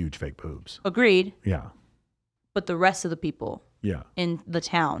have huge fake boobs. Agreed. Yeah. But the rest of the people in the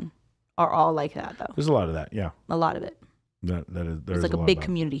town are all like that, though. There's a lot of that, yeah. A lot of it. There's like a big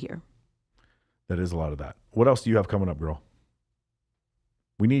community here. That is a lot of that. What else do you have coming up, girl?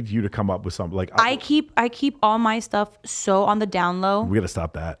 We need you to come up with something. Like I keep all my stuff so on the down low. We got to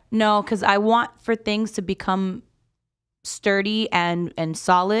stop that. No, because I want for things to become sturdy and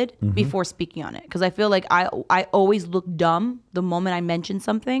solid before speaking on it. Because I feel like I always look dumb the moment I mention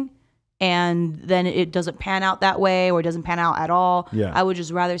something. And then it doesn't pan out that way or it doesn't pan out at all. Yeah. I would just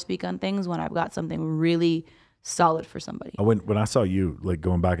rather speak on things when I've got something really solid for somebody. When I saw you like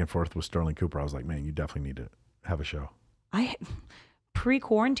going back and forth with Sterling Cooper, I was like, man, you definitely need to have a show.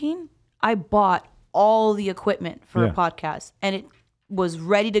 Pre-quarantine, I bought all the equipment for a podcast and it was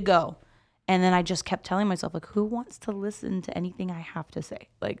ready to go. And then I just kept telling myself, like, who wants to listen to anything I have to say?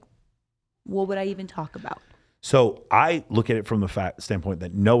 Like, what would I even talk about? So I look at it from the standpoint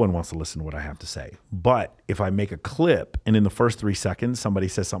that no one wants to listen to what I have to say. But if I make a clip and in the first 3 seconds somebody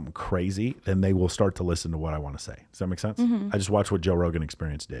says something crazy, then they will start to listen to what I want to say. Does that make sense? I just watched what Joe Rogan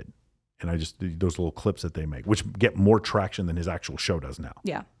Experience did. And I just those little clips that they make, which get more traction than his actual show does now.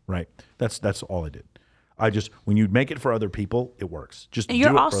 Yeah. Right. That's all I did. I just when you make it for other people, it works. Just and do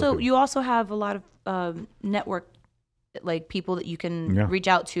you're it for also other people. you also have a lot of network like people that you can reach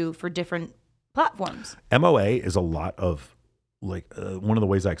out to for different platforms. MOA is a lot of like one of the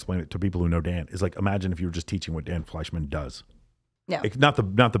ways I explain it to people who know Dan is like imagine if you were just teaching what Dan Fleischman does. Yeah. Not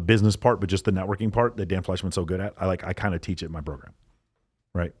the business part, but just the networking part that Dan Fleischman's so good at. I kind of teach it in my program.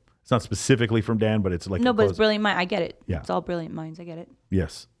 Right. It's not specifically from Dan, but it's like no, but it's brilliant mind. I get it. Yeah. It's all brilliant minds. I get it.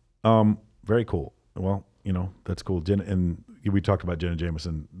 Yes. Very cool. Well, that's cool. Jen, and we talked about Jenna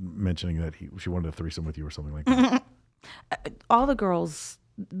Jameson mentioning that she wanted a threesome with you or something like that. All the girls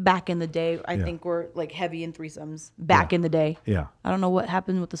back in the day, I think, were like heavy in threesomes back in the day. Yeah. I don't know what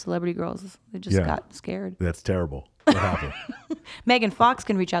happened with the celebrity girls. They just got scared. That's terrible. What happened? Megan Fox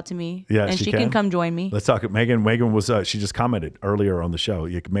can reach out to me. Yeah, and she can come join me. Let's talk. Megan was she just commented earlier on the show.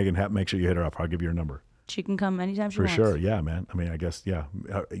 Megan, make sure you hit her up. I'll give you her number. She can come anytime she wants. For sure. Yeah, man. I mean, I guess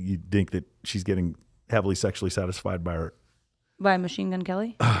you think that she's getting heavily sexually satisfied by Machine Gun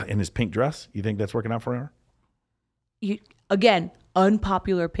Kelly in his pink dress? You think that's working out for her? Again,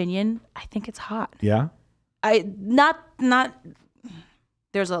 unpopular opinion. I think it's hot. Yeah.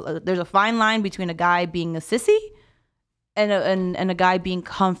 There's a fine line between a guy being a sissy and a guy being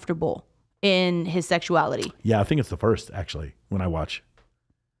comfortable in his sexuality. Yeah, I think it's the first actually when I watch.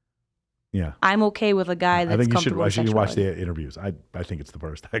 Yeah. I'm okay with a guy that's comfortable. I should watch the interviews. I think it's the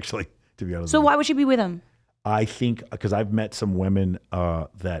first actually, to be honest. So why would she be with him? I think because I've met some women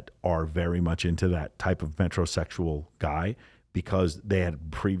that are very much into that type of metrosexual guy because they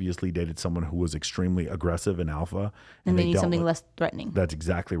had previously dated someone who was extremely aggressive and alpha. And they need something less threatening. That's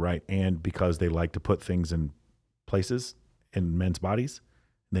exactly right. And because they like to put things in places in men's bodies,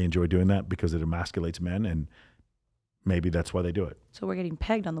 they enjoy doing that because it emasculates men, and maybe that's why they do it. So we're getting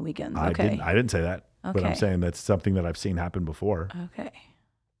pegged on the weekends. I didn't say that, okay. But I'm saying that's something that I've seen happen before. Okay.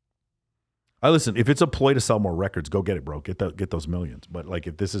 Listen, if it's a ploy to sell more records, go get it, bro. Get those millions. But like,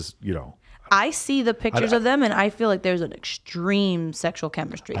 if this is, I see the pictures of them, and I feel like there's an extreme sexual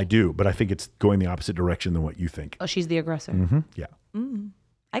chemistry. I do, but I think it's going the opposite direction than what you think. Oh, she's the aggressor. Mm-hmm. Yeah. Mm-hmm.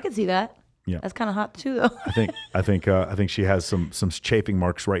 I could see that. Yeah. That's kind of hot too, though. I think she has some chafing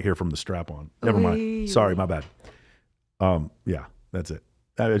marks right here from the strap on. Never mind. Sorry, my bad. Yeah, that's it.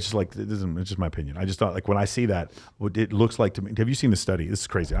 It's just like it's just my opinion. I just thought like when I see that, what it looks like to me. Have you seen the study? This is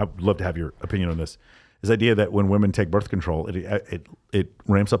crazy. I'd love to have your opinion on this. This idea that when women take birth control, it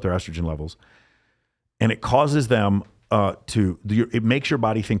ramps up their estrogen levels, and it causes them it makes your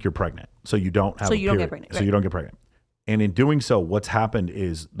body think you're pregnant, so you don't have. So you don't get pregnant. So you don't get pregnant. And in doing so, what's happened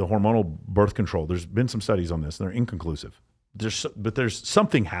is the hormonal birth control. There's been some studies on this, and they're inconclusive. There's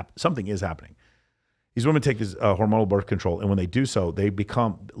something is happening. These women take this hormonal birth control, and when they do so, they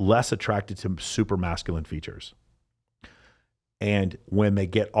become less attracted to super masculine features. And when they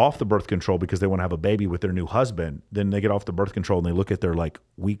get off the birth control because they want to have a baby with their new husband, then they get off the birth control and they look at their like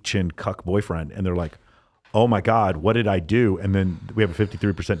weak chin cuck boyfriend, and they're like, "Oh my God, what did I do?" And then we have a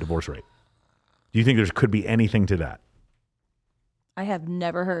 53% divorce rate. Do you think there could be anything to that? I have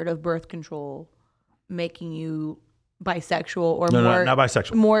never heard of birth control making you bisexual or not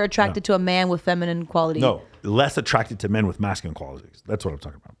bisexual. More attracted to a man with feminine qualities. No, less attracted to men with masculine qualities. That's what I'm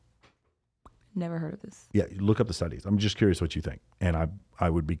talking about. Never heard of this. Yeah, look up the studies. I'm just curious what you think. And I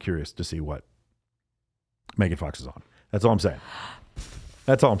would be curious to see what Megan Fox is on. That's all I'm saying.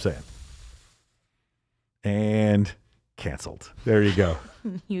 That's all I'm saying. And canceled. There you go.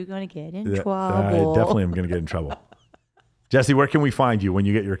 You're going to get in trouble. I definitely am going to get in trouble. Jesse, where can we find you when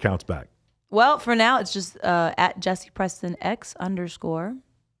you get your accounts back? Well, for now, it's just at Jesse Preston X_.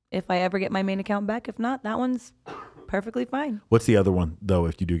 If I ever get my main account back, if not, that one's perfectly fine. What's the other one, though,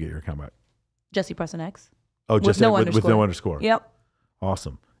 if you do get your account back? Jesse Preston X. Oh, just with no underscore. Yep.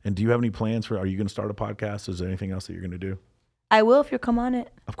 Awesome. And do you have any plans are you going to start a podcast? Is there anything else that you're going to do? I will if you'll come on it.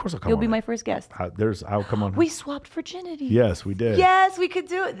 Of course I'll come on. You'll be my first guest. I'll come on. We swapped virginity. Yes, we did. Yes, we could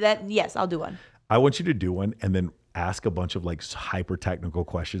do it. Yes, I'll do one. I want you to do one and then ask a bunch of like hyper technical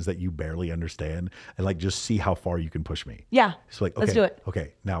questions that you barely understand and like just see how far you can push me. Yeah. It's like, okay, let's do it.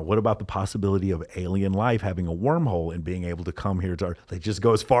 Okay. Now what about the possibility of alien life having a wormhole and being able to come here to like just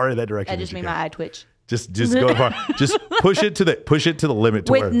go as far in that direction? That just made my eye twitch. Just go far. Just push it to the limit.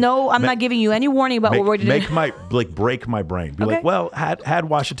 To where, no, I'm not giving you any warning about what we're doing. Break my brain. Be like, well, had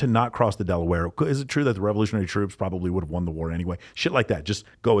Washington not crossed the Delaware, is it true that the Revolutionary troops probably would have won the war anyway? Shit like that. Just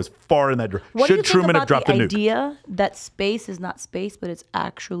go as far in that direction. Should Truman have dropped the nuke? Idea that space is not space, but it's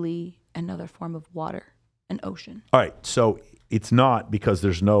actually another form of water, an ocean. All right, so it's not because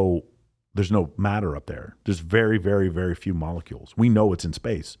there's no matter up there. There's very, very, very few molecules. We know it's in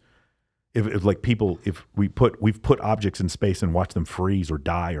space. if like people, if we've put objects in space and watch them freeze or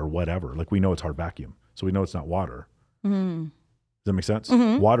die or whatever, like we know it's hard vacuum. So we know it's not water. Mm-hmm. Does that make sense?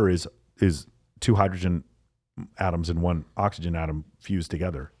 Mm-hmm. Water is 2 hydrogen atoms and 1 oxygen atom fused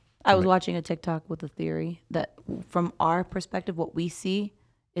together. I was watching a TikTok with a theory that from our perspective, what we see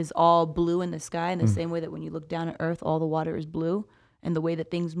is all blue in the sky in the same way that when you look down at Earth, all the water is blue, and the way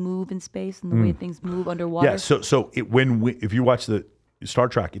that things move in space and the way things move underwater. Yeah. So if you watch the Star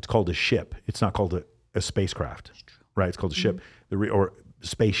Trek, it's called a ship. It's not called a spacecraft, right? It's called a ship or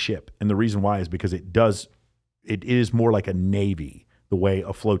spaceship. And the reason why is because it is more like a navy, the way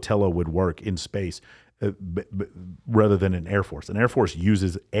a flotilla would work in space. Rather than an Air Force. An Air Force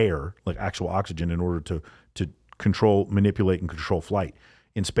uses air, like actual oxygen, in order to control, manipulate, and control flight.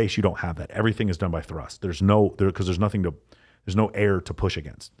 In space, you don't have that. Everything is done by thrust. There's no air to push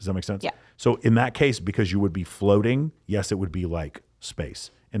against. Does that make sense? Yeah. So in that case, because you would be floating, yes, it would be like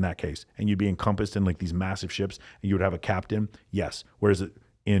space in that case, and you'd be encompassed in like these massive ships, and you would have a captain. Yes. Whereas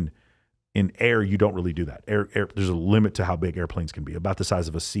in air, you don't really do that. Air, there's a limit to how big airplanes can be. About the size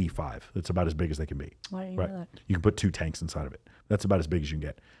of a C5. It's about as big as they can be. Why do you know that? You can put 2 tanks inside of it. That's about as big as you can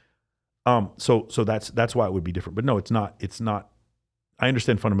get. So that's why it would be different. But no, it's not. I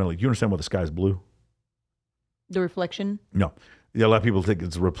understand fundamentally. You understand why the sky is blue? The reflection? No. Yeah, a lot of people think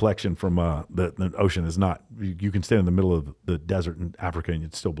it's a reflection from the ocean. It's not. You can stand in the middle of the desert in Africa and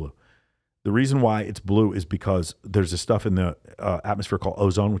it's still blue. The reason why it's blue is because there's this stuff in the atmosphere called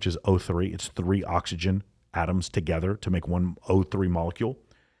ozone, which is O3. It's 3 oxygen atoms together to make 1 O3 molecule.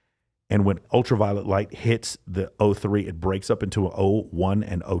 And when ultraviolet light hits the O3, it breaks up into O1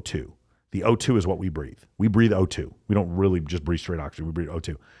 and O2. The O2 is what we breathe. We breathe O2. We don't really just breathe straight oxygen. We breathe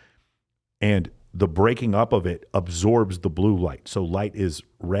O2. And the breaking up of it absorbs the blue light. So light is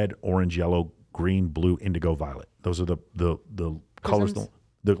red, orange, yellow, green, blue, indigo, violet. Those are the colors.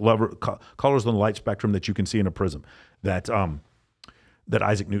 Colors on the light spectrum that you can see in a prism that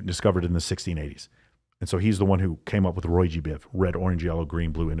Isaac Newton discovered in the 1680s. And so he's the one who came up with Roy G. Biv, red, orange, yellow,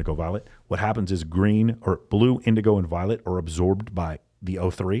 green, blue, indigo, violet. What happens is green or blue, indigo, and violet are absorbed by the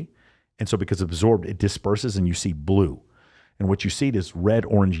O3. And so because it's absorbed, it disperses and you see blue. And what you see is red,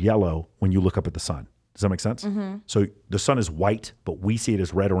 orange, yellow when you look up at the sun. Does that make sense? Mm-hmm. So the sun is white, but we see it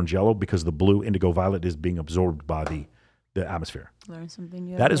as red, orange, yellow because the blue, indigo, violet is being absorbed by the atmosphere. Learn something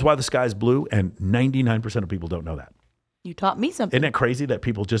new. That is why the sky is blue, and 99% of people don't know that. You taught me something. Isn't it crazy that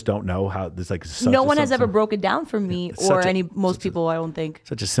people just don't know how this like? No one has ever broke it down for me or most people. I don't think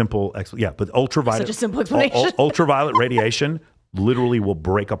such a simple. But ultraviolet. Such a simple explanation. Ultraviolet radiation literally will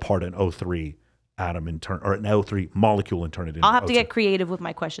break apart an O3 atom and or an O3 molecule and turn it into. I'll have O2. to get creative with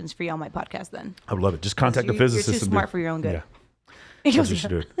my questions for you on my podcast. Then I would love it. Just contact the physicist. You're too smart for your own good. Yeah. That's what you should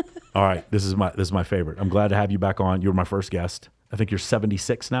do. All right, this is my favorite. I'm glad to have you back on. You're my first guest. I think you're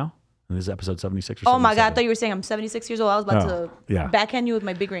 76 now. And this is episode 76 or 77. Oh my God, I thought you were saying I'm 76 years old. I was about to backhand you with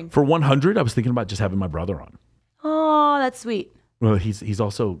my big ring. For 100, I was thinking about just having my brother on. Oh, that's sweet. Well, he's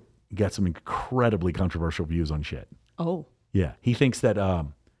also got some incredibly controversial views on shit. Oh. Yeah, he thinks that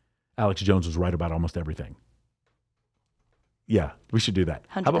Alex Jones was right about almost everything. Yeah, we should do that.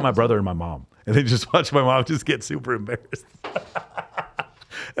 How about my brother and my mom? And then just watch my mom just get super embarrassed.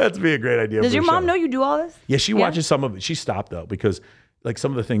 That'd be a great idea. Does your mom know you do all this? Yeah, she watches some of it. She stopped though because like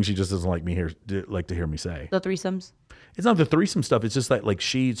some of the things she just doesn't like to hear me say. The threesomes. It's not the threesome stuff. It's just that like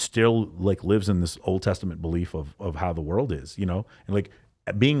she still like lives in this Old Testament belief of how the world is, you know, and like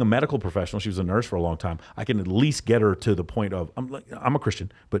being a medical professional, she was a nurse for a long time. I can at least get her to the point of I'm a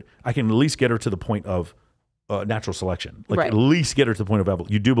Christian, but I can at least get her to the point of natural selection. Like at least get her to the point of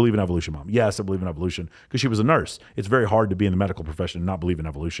evolution. You do believe in evolution, Mom? Yes, I believe in evolution because she was a nurse. It's very hard to be in the medical profession and not believe in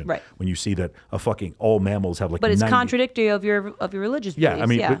evolution. Right. When you see that all mammals have like. But it's contradictory of your religious beliefs. Yeah, I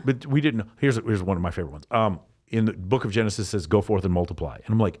mean, but we didn't. Here's one of my favorite ones. In the book of Genesis, it says, "Go forth and multiply,"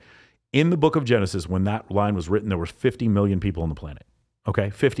 and I'm like, in the book of Genesis, when that line was written, there were 50 million people on the planet. Okay,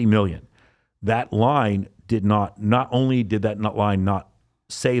 50 million. That line did not only did that line not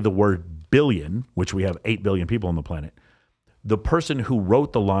say the word billion, which we have 8 billion people on the planet, the person who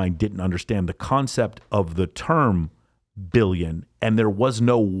wrote the line didn't understand the concept of the term billion, and there was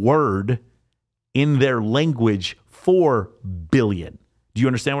no word in their language for billion. Do you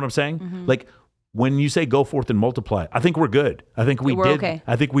understand what I'm saying? Mm-hmm. Like when you say go forth and multiply, I think we're good. I think we did. Okay.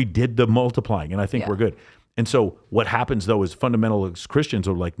 I think we did the multiplying, and I think we're good. And so what happens though is fundamentalist Christians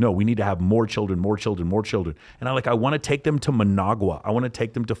are like, no, we need to have more children, more children, more children. And I want to take them to Managua. I want to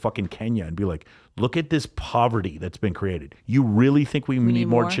take them to fucking Kenya and be like, look at this poverty that's been created. You really think we need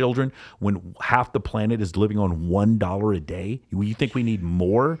more children when half the planet is living on $1 a day? You think we need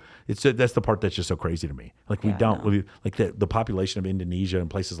more? That's the part that's just so crazy to me. Like we don't, like the population of Indonesia and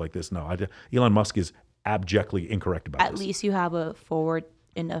places like this. No, Elon Musk is abjectly incorrect about this. At least you have a forward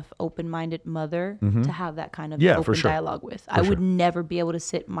enough open-minded mother to have that kind of open dialogue with. I would never be able to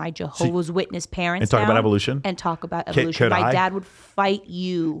sit my Jehovah's Witness parents and talk about evolution and talk about evolution. My dad would fight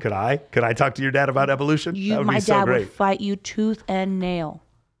you. Could I talk to your dad about evolution? My dad would fight you tooth and nail.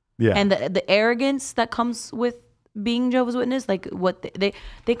 Yeah. And the arrogance that comes with being Jehovah's Witness, like what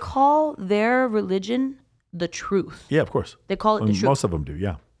they call their religion the truth. Yeah, of course. They call it the truth. Most of them do,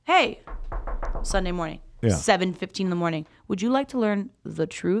 yeah. Hey, Sunday morning. Yeah. 7:15 in the morning. Would you like to learn the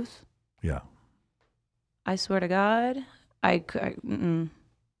truth? Yeah. I swear to God,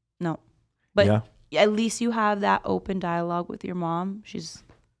 no. But at least you have that open dialogue with your mom. She's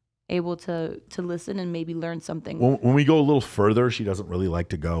able to listen and maybe learn something. When we go a little further, she doesn't really like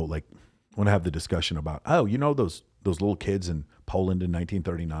to go. Like, want to have the discussion about, those little kids in Poland in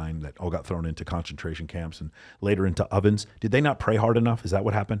 1939 that all got thrown into concentration camps and later into ovens. Did they not pray hard enough? Is that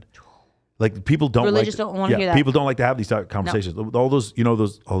what happened? Like people don't religious don't want to hear that. People don't like to have these conversations. No. All those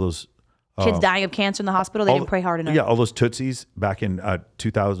kids dying of cancer in the hospital, they didn't pray hard enough. Yeah, all those Tutsis back in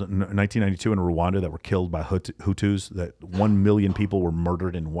 1992 in Rwanda that were killed by Hutus. That 1 million people were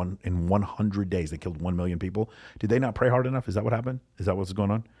murdered in 100 days. They killed 1 million people. Did they not pray hard enough? Is that what happened? Is that what's going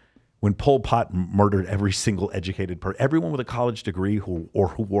on? When Pol Pot murdered every single educated person, everyone with a college degree who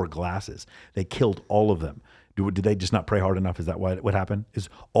wore glasses, they killed all of them. Did they just not pray hard enough? Is that what happened? Is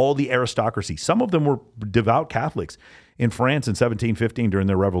all the aristocracy, some of them were devout Catholics in France in 1715 during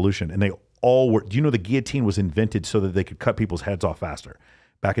their revolution, and they all were, do you know the guillotine was invented so that they could cut people's heads off faster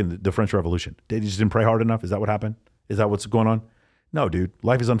back in the French Revolution? They just didn't pray hard enough? Is that what happened? Is that what's going on? No, dude,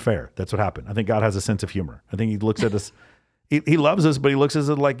 life is unfair. That's what happened. I think God has a sense of humor. I think he looks at us, he loves us, but he looks at us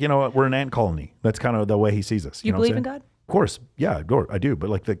like, we're an ant colony. That's kind of the way he sees us. You believe in God? Of course. Yeah, I do. But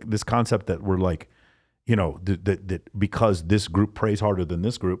like this concept that we're like, that because this group prays harder than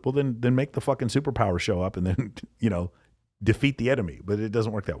this group, well, then make the fucking superpower show up and then, defeat the enemy. But it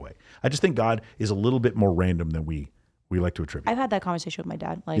doesn't work that way. I just think God is a little bit more random than we like to attribute. I've had that conversation with my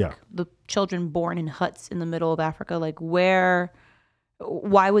dad. Like the children born in huts in the middle of Africa, like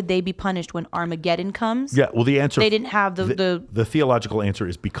why would they be punished when Armageddon comes? Yeah, well, the answer... They didn't have the theological answer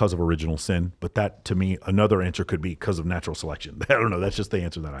is because of original sin, but that, to me, another answer could be because of natural selection. I don't know. That's just the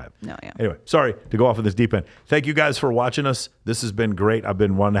answer that I have. No, yeah. Anyway, sorry to go off of this deep end. Thank you guys for watching us. This has been great. I've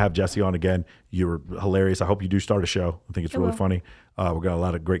been wanting to have Jesse on again. You're hilarious. I hope you do start a show. I think it's really funny. We've got a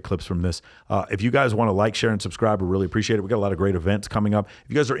lot of great clips from this. If you guys want to like, share, and subscribe, we really appreciate it. We've got a lot of great events coming up.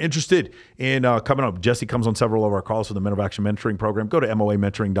 If you guys are interested in coming up, Jesse comes on several of our calls for the Men of Action Mentoring Program. Go to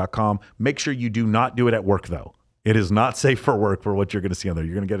moamentoring.com. Make sure you do not do it at work, though. It is not safe for work for what you're going to see on there.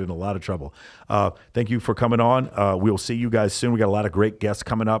 You're going to get in a lot of trouble. Thank you for coming on. We'll see you guys soon. We got a lot of great guests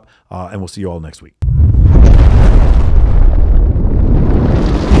coming up, and we'll see you all next week.